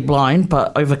Illegally Blind,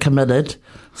 but overcommitted.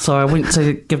 So I went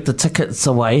to give the tickets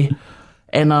away.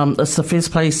 And it's the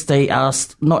first place they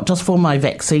asked, not just for my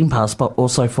vaccine pass, but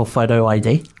also for photo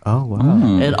ID. Oh, wow.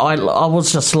 And I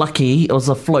was just lucky. It was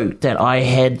a fluke that I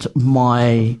had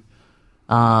my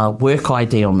work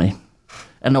ID on me.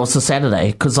 And it was a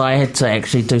Saturday, because I had to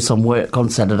actually do some work on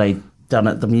Saturday down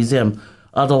at the museum.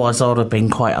 Otherwise, I would have been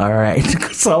quite irate,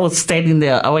 because I was standing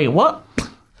there, oh, wait, what?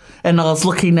 And I was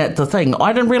looking at the thing.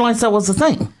 I didn't realise that was a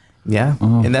thing. Yeah,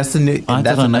 and that's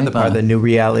that's another part of the new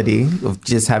reality of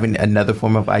just having another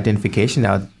form of identification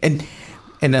now. And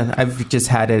I've just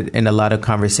had it in a lot of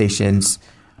conversations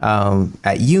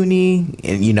at uni,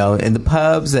 and in the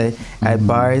pubs, at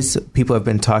bars. People have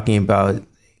been talking about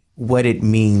what it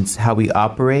means, how we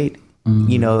operate,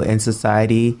 in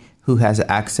society, who has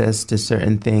access to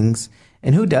certain things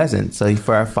and who doesn't. So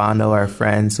for our whānau, our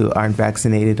friends who aren't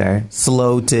vaccinated are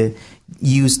slow to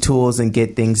use tools and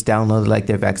get things downloaded like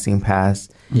their vaccine pass.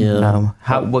 Yeah.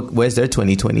 Where's their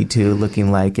 2022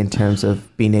 looking like in terms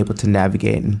of being able to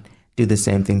navigate and do the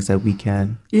same things that we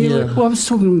can? Yeah. Well, I was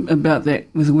talking about that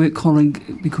with a work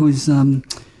colleague because, some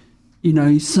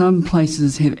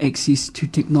places have access to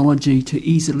technology to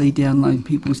easily download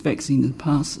people's vaccine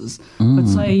passes. But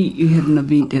say you had an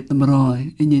event at the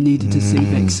marae and you needed to see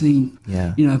vaccine,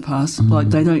 pass,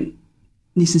 like they don't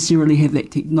necessarily have that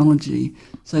technology,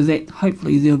 so that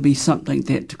hopefully there'll be something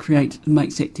that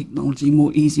makes that technology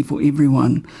more easy for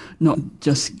everyone, not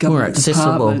just government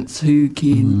departments who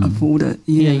can afford it.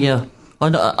 Yeah.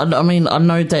 I mean, I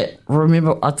know that,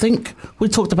 remember, I think we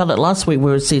talked about it last week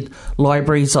where it said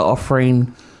libraries are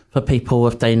offering for people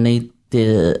if they need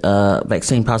their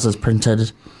vaccine passes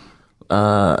printed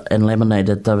and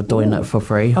laminated, they were doing it for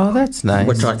free. Oh, that's nice.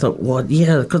 Which I thought,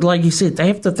 because like you said, they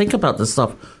have to think about this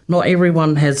stuff. Not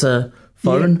everyone has a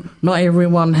phone. Yeah. Not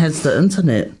everyone has the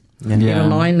internet. Yeah.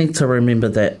 Even I need to remember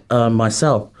that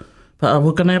myself. But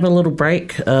we're going to have a little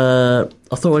break. I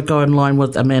thought we'd go in line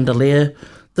with Amanda Lear.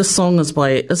 This song is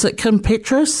it Kim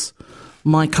Petras?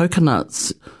 My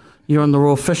Coconuts. You're on the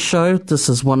Raw Fish Show. This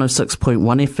is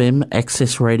 106.1 FM,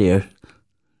 Access Radio.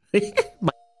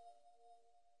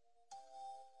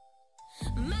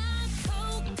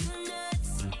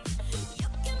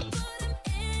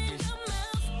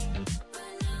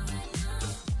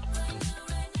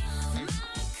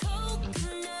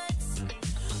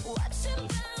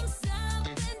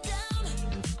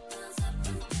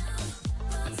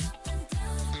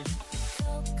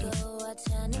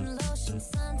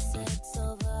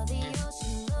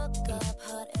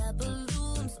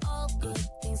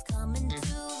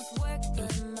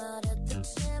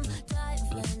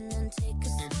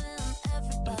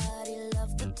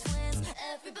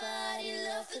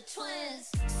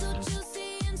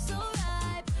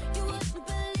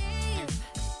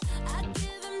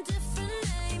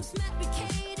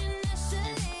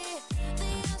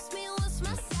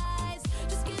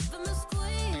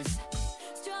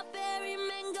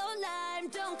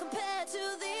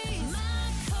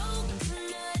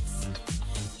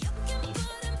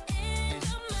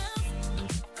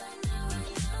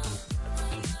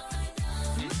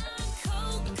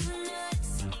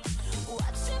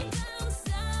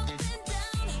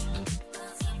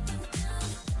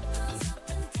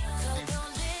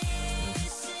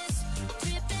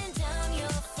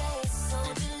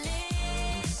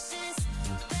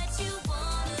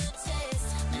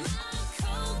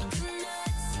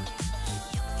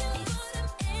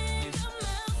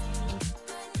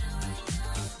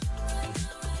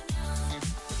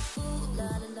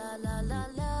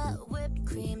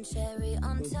 Cherry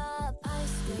on top,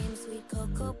 ice cream, sweet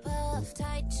cocoa puff,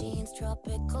 tight jeans,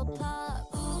 tropical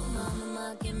pop. Ooh,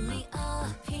 mama, give me a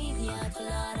piña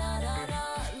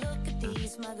colada. Look at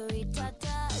these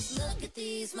margaritas. Look at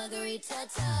these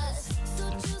margaritas. So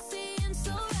juicy and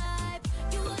so ripe,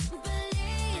 you wouldn't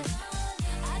believe.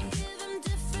 I'd give them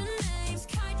different names,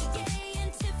 Cartier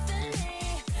and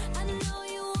Tiffany. I know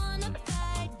you wanna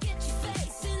bite, get your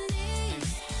face in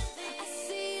these. I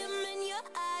see them in your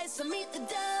eyes, so meet the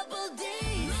double D.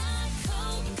 My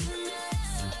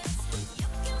coconuts, you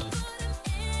can put them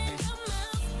in your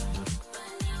mouth.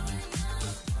 Right now,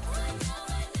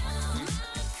 right now. My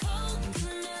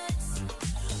coconuts,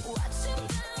 watch it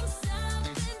bounce up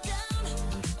and down.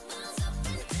 Bounce up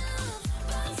and down,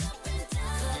 bounce up and down.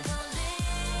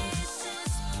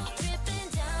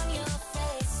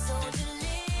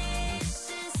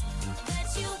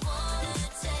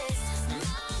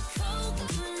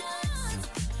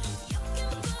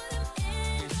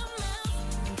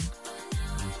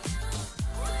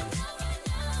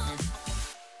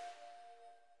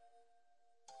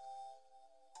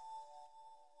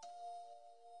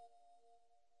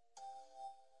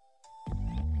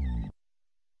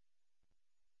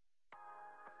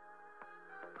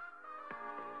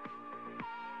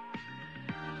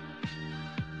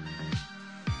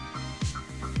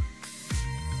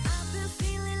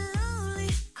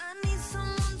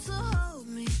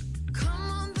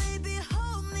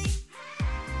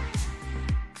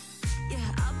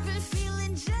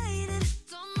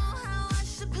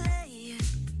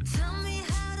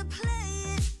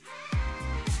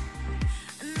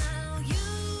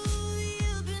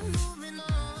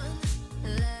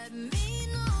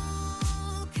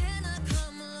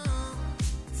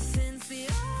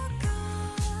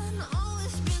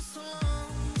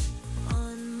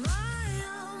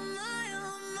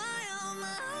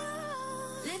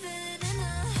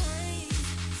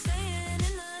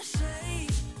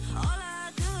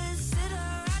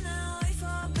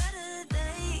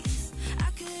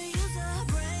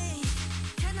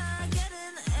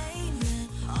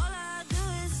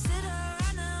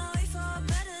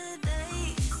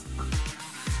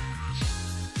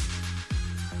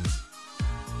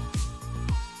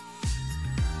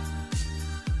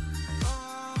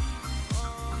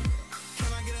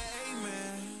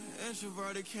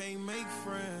 murder can't make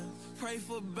friends. Pray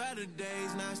for better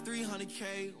days, now it's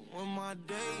 300K when my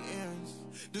day ends.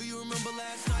 Do you remember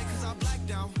last night, cause I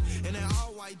blacked out in that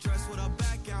all-white dress with her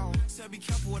back out. Said be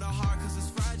careful with her heart, cause it's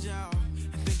fragile.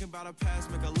 And thinking about her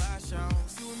past make her lash out.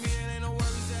 See with me, it ain't no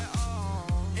worries at all.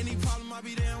 Any problem, I'll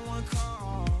be there in one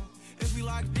call. If we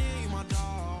locked in, you my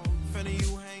dog. Fan of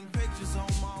you hang pictures on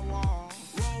my wall.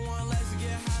 Roll one, let's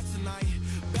get high tonight.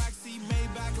 Backseat,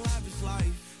 Maybach, lavish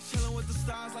life. Chilling with the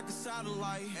stars like a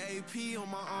satellite. AP on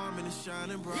my arm and it's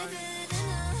shining bright. Living in the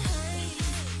haze,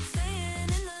 staying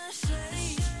in the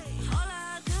shade. All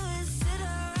I do is sit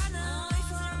around and wait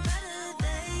for better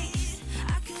days.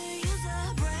 I could use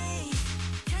a break.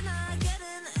 Can I get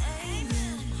an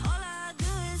amen? All I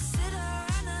do is sit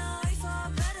around and wait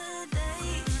for better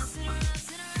days. Sit around,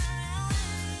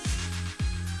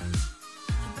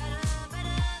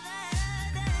 better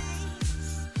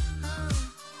days.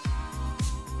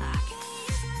 I can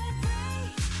use a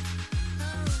break.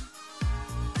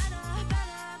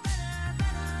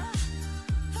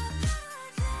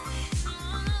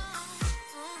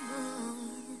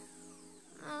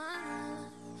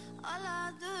 All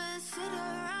I do is sit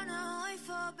around and wait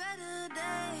for better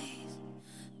days.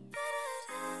 Better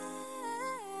days.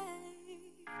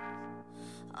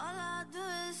 All I do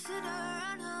is sit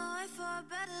around and wait for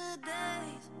better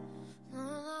days.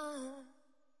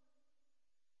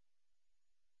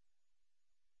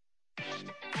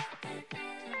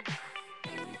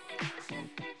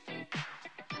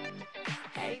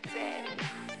 Hey Daddy,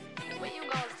 when you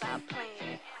gonna stop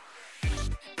playing?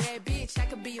 Bad bitch, I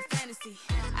could be a fantasy.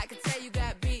 I could tell you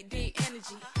got big, deep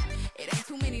energy. It ain't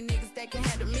too many niggas that can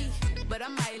handle me, but I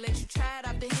might let you try it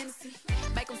off the Hennessy.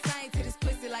 Make them sing to this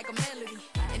pussy like a melody.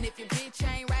 And if your bitch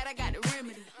ain't right, I got the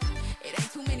remedy. It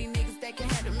ain't too many niggas that can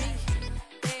handle me.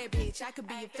 Bad bitch, I could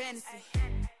be a fantasy.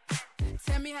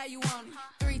 Tell me how you want it.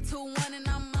 3, 2, 1 and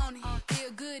I'm on it.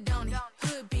 Feel good, don't it?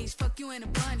 Hood bitch, fuck you in a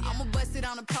bunny. I'ma bust it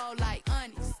on the pole like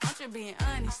honest. I'm just being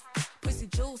honest. Pussy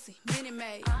juicy, mini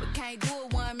made, but can't do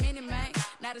it 1 minute, man.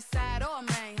 Not a side or a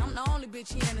main. I'm the only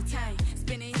bitch he entertain.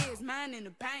 Spending his mind in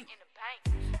the bank.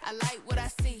 I like what I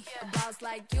see. A boss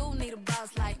like you need a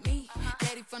boss like me.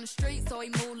 Daddy from the street, so he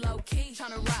move low key.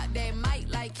 Tryna rock that mic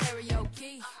like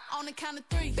karaoke. On the count of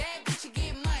 3, bad bitch, you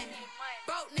get money.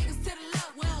 Broke niggas to the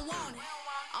left, we don't want it.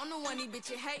 I'm the one these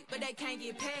bitches hate, but they can't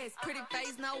get past. Pretty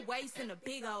face, no waist, and a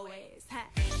big old ass. Ha.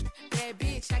 Bad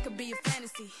bitch, I could be a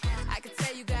fantasy. I could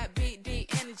tell you got big,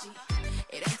 deep energy.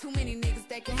 It ain't too many niggas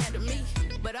that can handle me,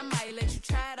 but I might let you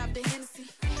try it off the Hennessy.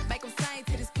 Make them sing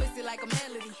to this pussy like a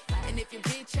melody. And if your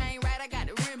bitch ain't right, I got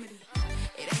the remedy.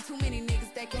 It ain't too many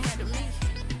niggas that can handle me.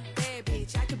 Bad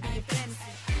bitch, I could be a fantasy.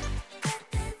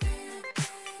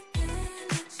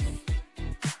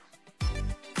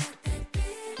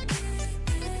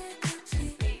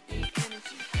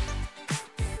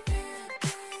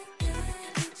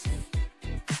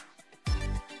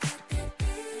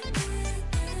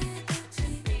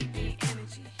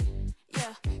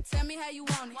 Tell me how you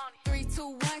want it. 3, 2,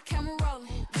 1, camera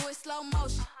rolling. Do it slow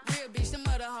motion. Real bitch, the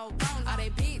mother hoe bone. All they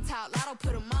big talk, lotto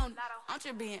put them on it. I'm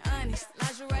just being honest.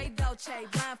 Lingerie, Dolce,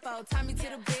 blindfold. Tie me to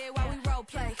the bed while we role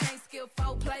play. Can't skill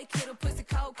folk play. Kid a pussy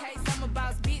cold case. I'm a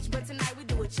boss bitch, but tonight we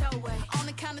do it your way. On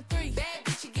the count of 3, bad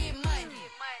bitch, you get money.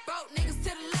 Broke niggas to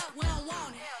the left, we don't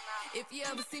want it. If you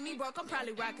ever see me broke, I'm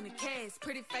probably rocking a cash.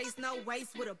 Pretty face, no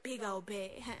waist, with a big old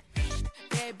bag.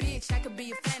 Bad bitch, I could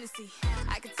be a fantasy.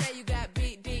 I could tell you got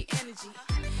big, deep energy.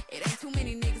 It ain't too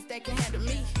many niggas that can handle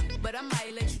me, but I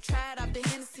might let you try it off the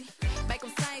Hennessy. Make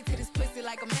them sing to this pussy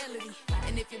like a melody.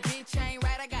 And if your bitch ain't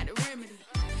right, I got the remedy.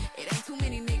 It ain't too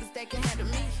many niggas that can handle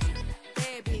me.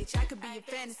 Bad bitch, I could be a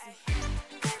fantasy.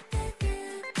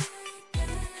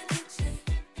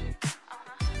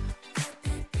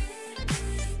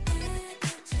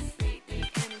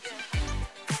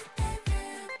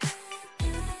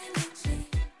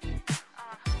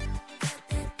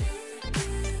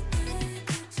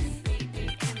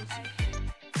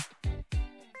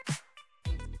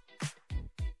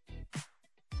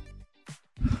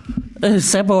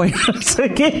 Sad boy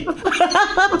again. Kia ora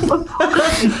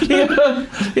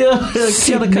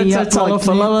koutou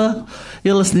talofa loa.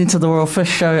 You're listening to the Royal Fish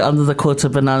Show under the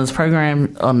Quartered Bananas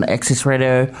program on Access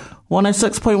Radio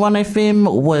 106.1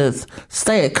 FM with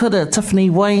Stay at Kura, Tiffany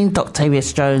Wayne,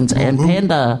 Octavius Jones and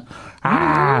Panda.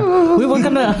 We were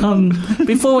gonna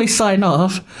before we sign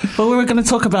off, but we were gonna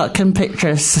talk about Kim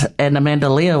Petras and Amanda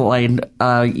Lear. Wayne,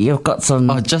 you've got some.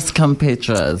 Oh, just Kim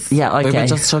Petras. Yeah, okay. We were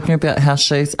just talking about how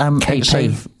she's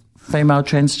actually female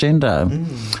transgender,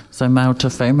 so male to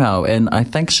female, and I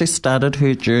think she started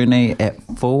her journey at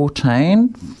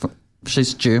 14.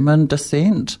 She's German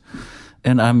descent,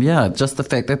 And just the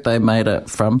fact that they made it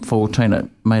from 14, it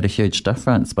made a huge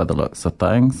difference by the looks of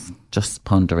things. Just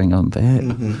pondering on that.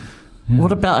 Mm-hmm. Yeah.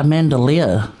 What about Amanda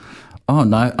Lear? Oh,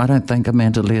 no, I don't think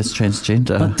Amanda Lear's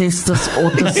transgender. But there's this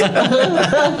autism.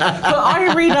 But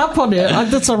I read up on it. I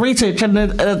did some research, and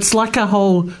it's like a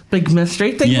whole big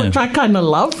mystery thing, which I kind of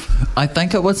love. I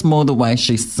think it was more the way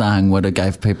she sang would have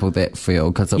gave people that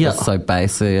feel, because it was so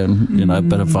bassy and, a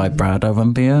bit of vibrato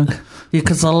in there. Yeah,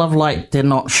 because I love, they're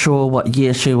not sure what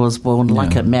year she was born,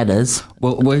 like it matters.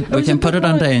 Well, we can put it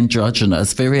under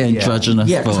androgynous, very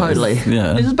androgynous voice. Totally.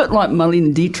 Yeah. It's a bit like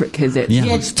Marlene Dietrich has that. Yeah,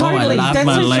 it's totally. I love that's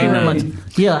Marlene.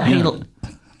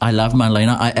 I love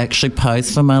Marlena. I actually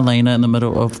posed for Marlena in the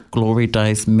middle of Glory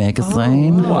Days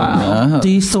magazine. Oh, wow. Yeah. Do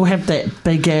you still have that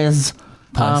big as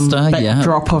poster,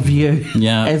 backdrop of you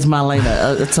as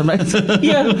Marlena? It's amazing.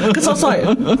 Because I was like,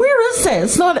 where is that?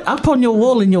 It's not up on your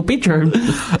wall in your bedroom.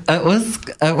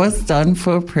 It was done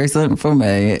for a present for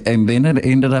me, and then it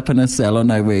ended up in a salon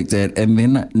I worked at, and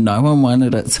then no one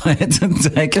wanted it, so I had to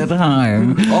take it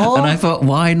home. And I thought,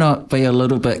 why not be a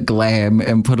little bit glam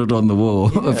and put it on the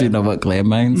wall, if you know what glam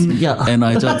means? Yeah. And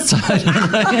I just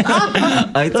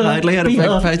I totally had a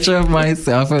big picture of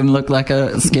myself and looked like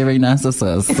a scary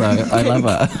narcissist, so I love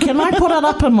it. Can I put it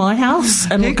up in my house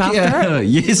and look after it?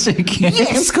 Yes, you can.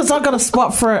 Yes, because I've got a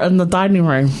spot for it in the dining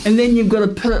room. And then you've got to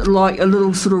put like a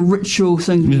little sort of ritual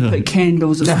thing. You put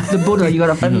candles. The Buddha. You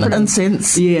got to put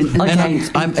incense. Yeah,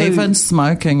 and I'm even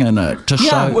smoking in it to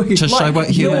show what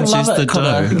humans used to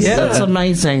do. Yeah, it's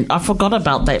amazing. I forgot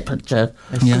about that picture.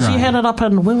 Because you had it up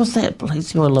in, where was that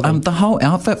place you were living? The whole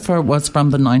outfit for it was from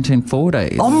the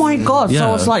 1940s. Oh my God!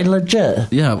 So it's like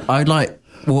legit. Yeah,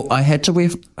 I had to wear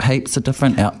heaps of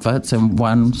different outfits, and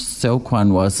one silk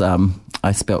one was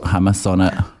I spelt hummus on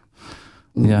it.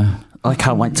 Yeah. I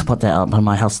can't wait to put that up in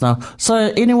my house now. So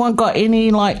anyone got any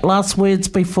last words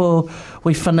before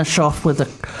we finish off with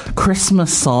a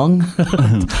Christmas song?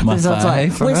 Where's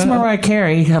Mariah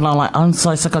Carey? And I'm like, I'm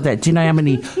so sick of that. Do you know how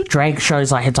many drag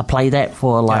shows I had to play that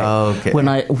for when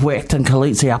I worked in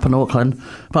Kalutsi up in Auckland?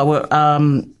 But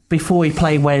before we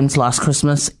play Wham's Last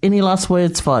Christmas, any last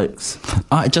words, folks?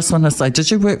 I just want to say, did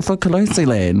you work for Kalutsi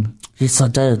Land? Yes, I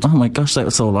did. Oh my gosh, that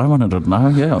was all I wanted to know.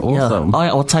 Yeah, awesome. Yeah,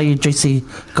 I'll tell you juicy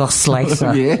goss later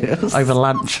over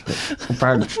lunch or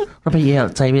brunch. What about you,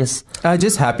 Octavius?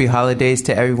 Just happy holidays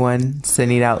to everyone,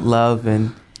 sending out love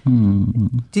and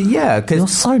because you're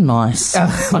so nice.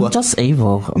 I'm just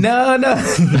evil. No.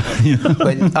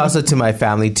 But also to my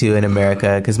family too in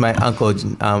America, because my uncle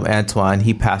Antoine,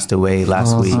 he passed away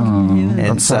last week, and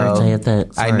I'm sorry to hear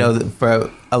that. I know that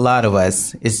for a lot of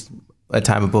us, it's a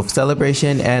time of both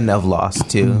celebration and of loss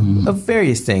too, of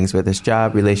various things, whether it's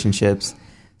job, relationships.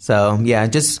 So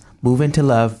just move into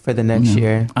love for the next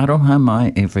year.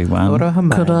 Arohamai, everyone.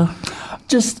 Arohamai.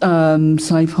 Just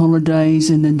safe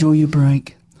holidays and enjoy your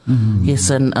break. Mm-hmm.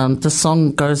 Yes, and the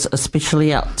song goes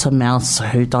especially out to Mouse,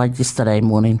 who died yesterday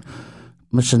morning.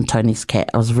 Mission Tony's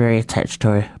cat. I was very attached to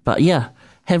her. But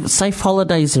have safe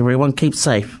holidays, everyone. Keep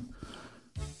safe.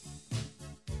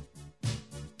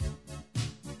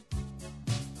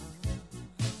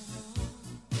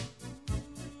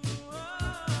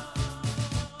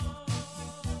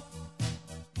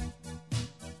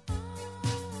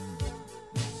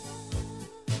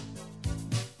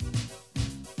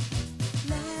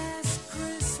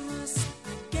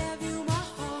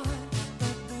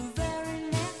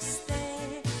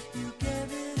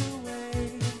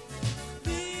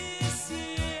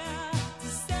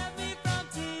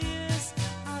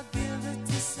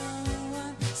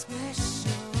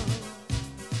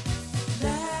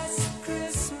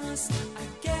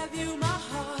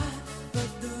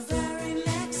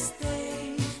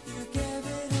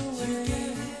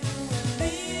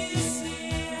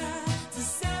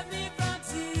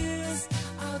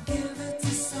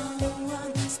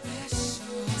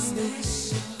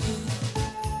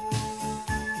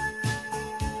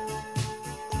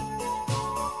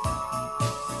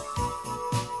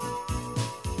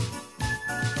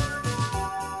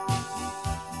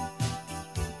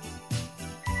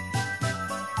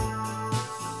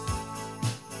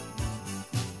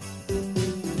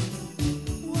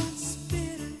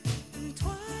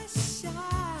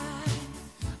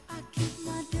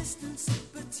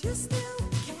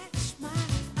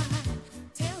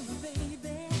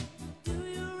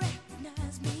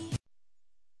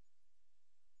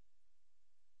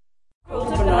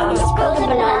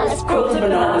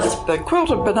 The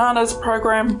Quilted Bananas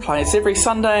program plays every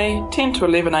Sunday, 10 to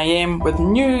 11 a.m. with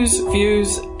news,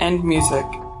 views and music.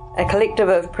 A collective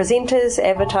of presenters,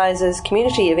 advertisers,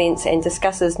 community events and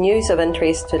discusses news of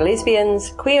interest to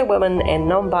lesbians, queer women and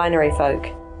non-binary folk.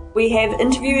 We have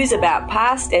interviews about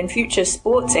past and future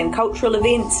sports and cultural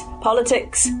events,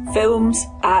 politics, films,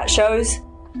 art shows.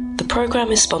 The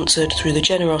programme is sponsored through the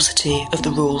generosity of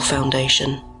the Rural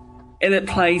Foundation. And it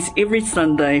plays every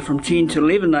Sunday from 10 to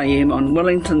 11 a.m. on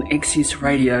Wellington Access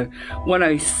Radio,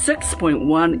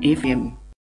 106.1 FM.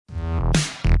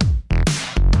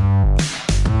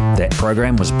 That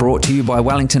program was brought to you by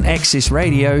Wellington Access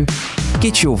Radio.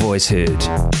 Get your voice heard.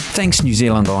 Thanks New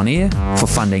Zealand On Air for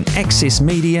funding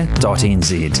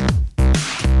accessmedia.nz.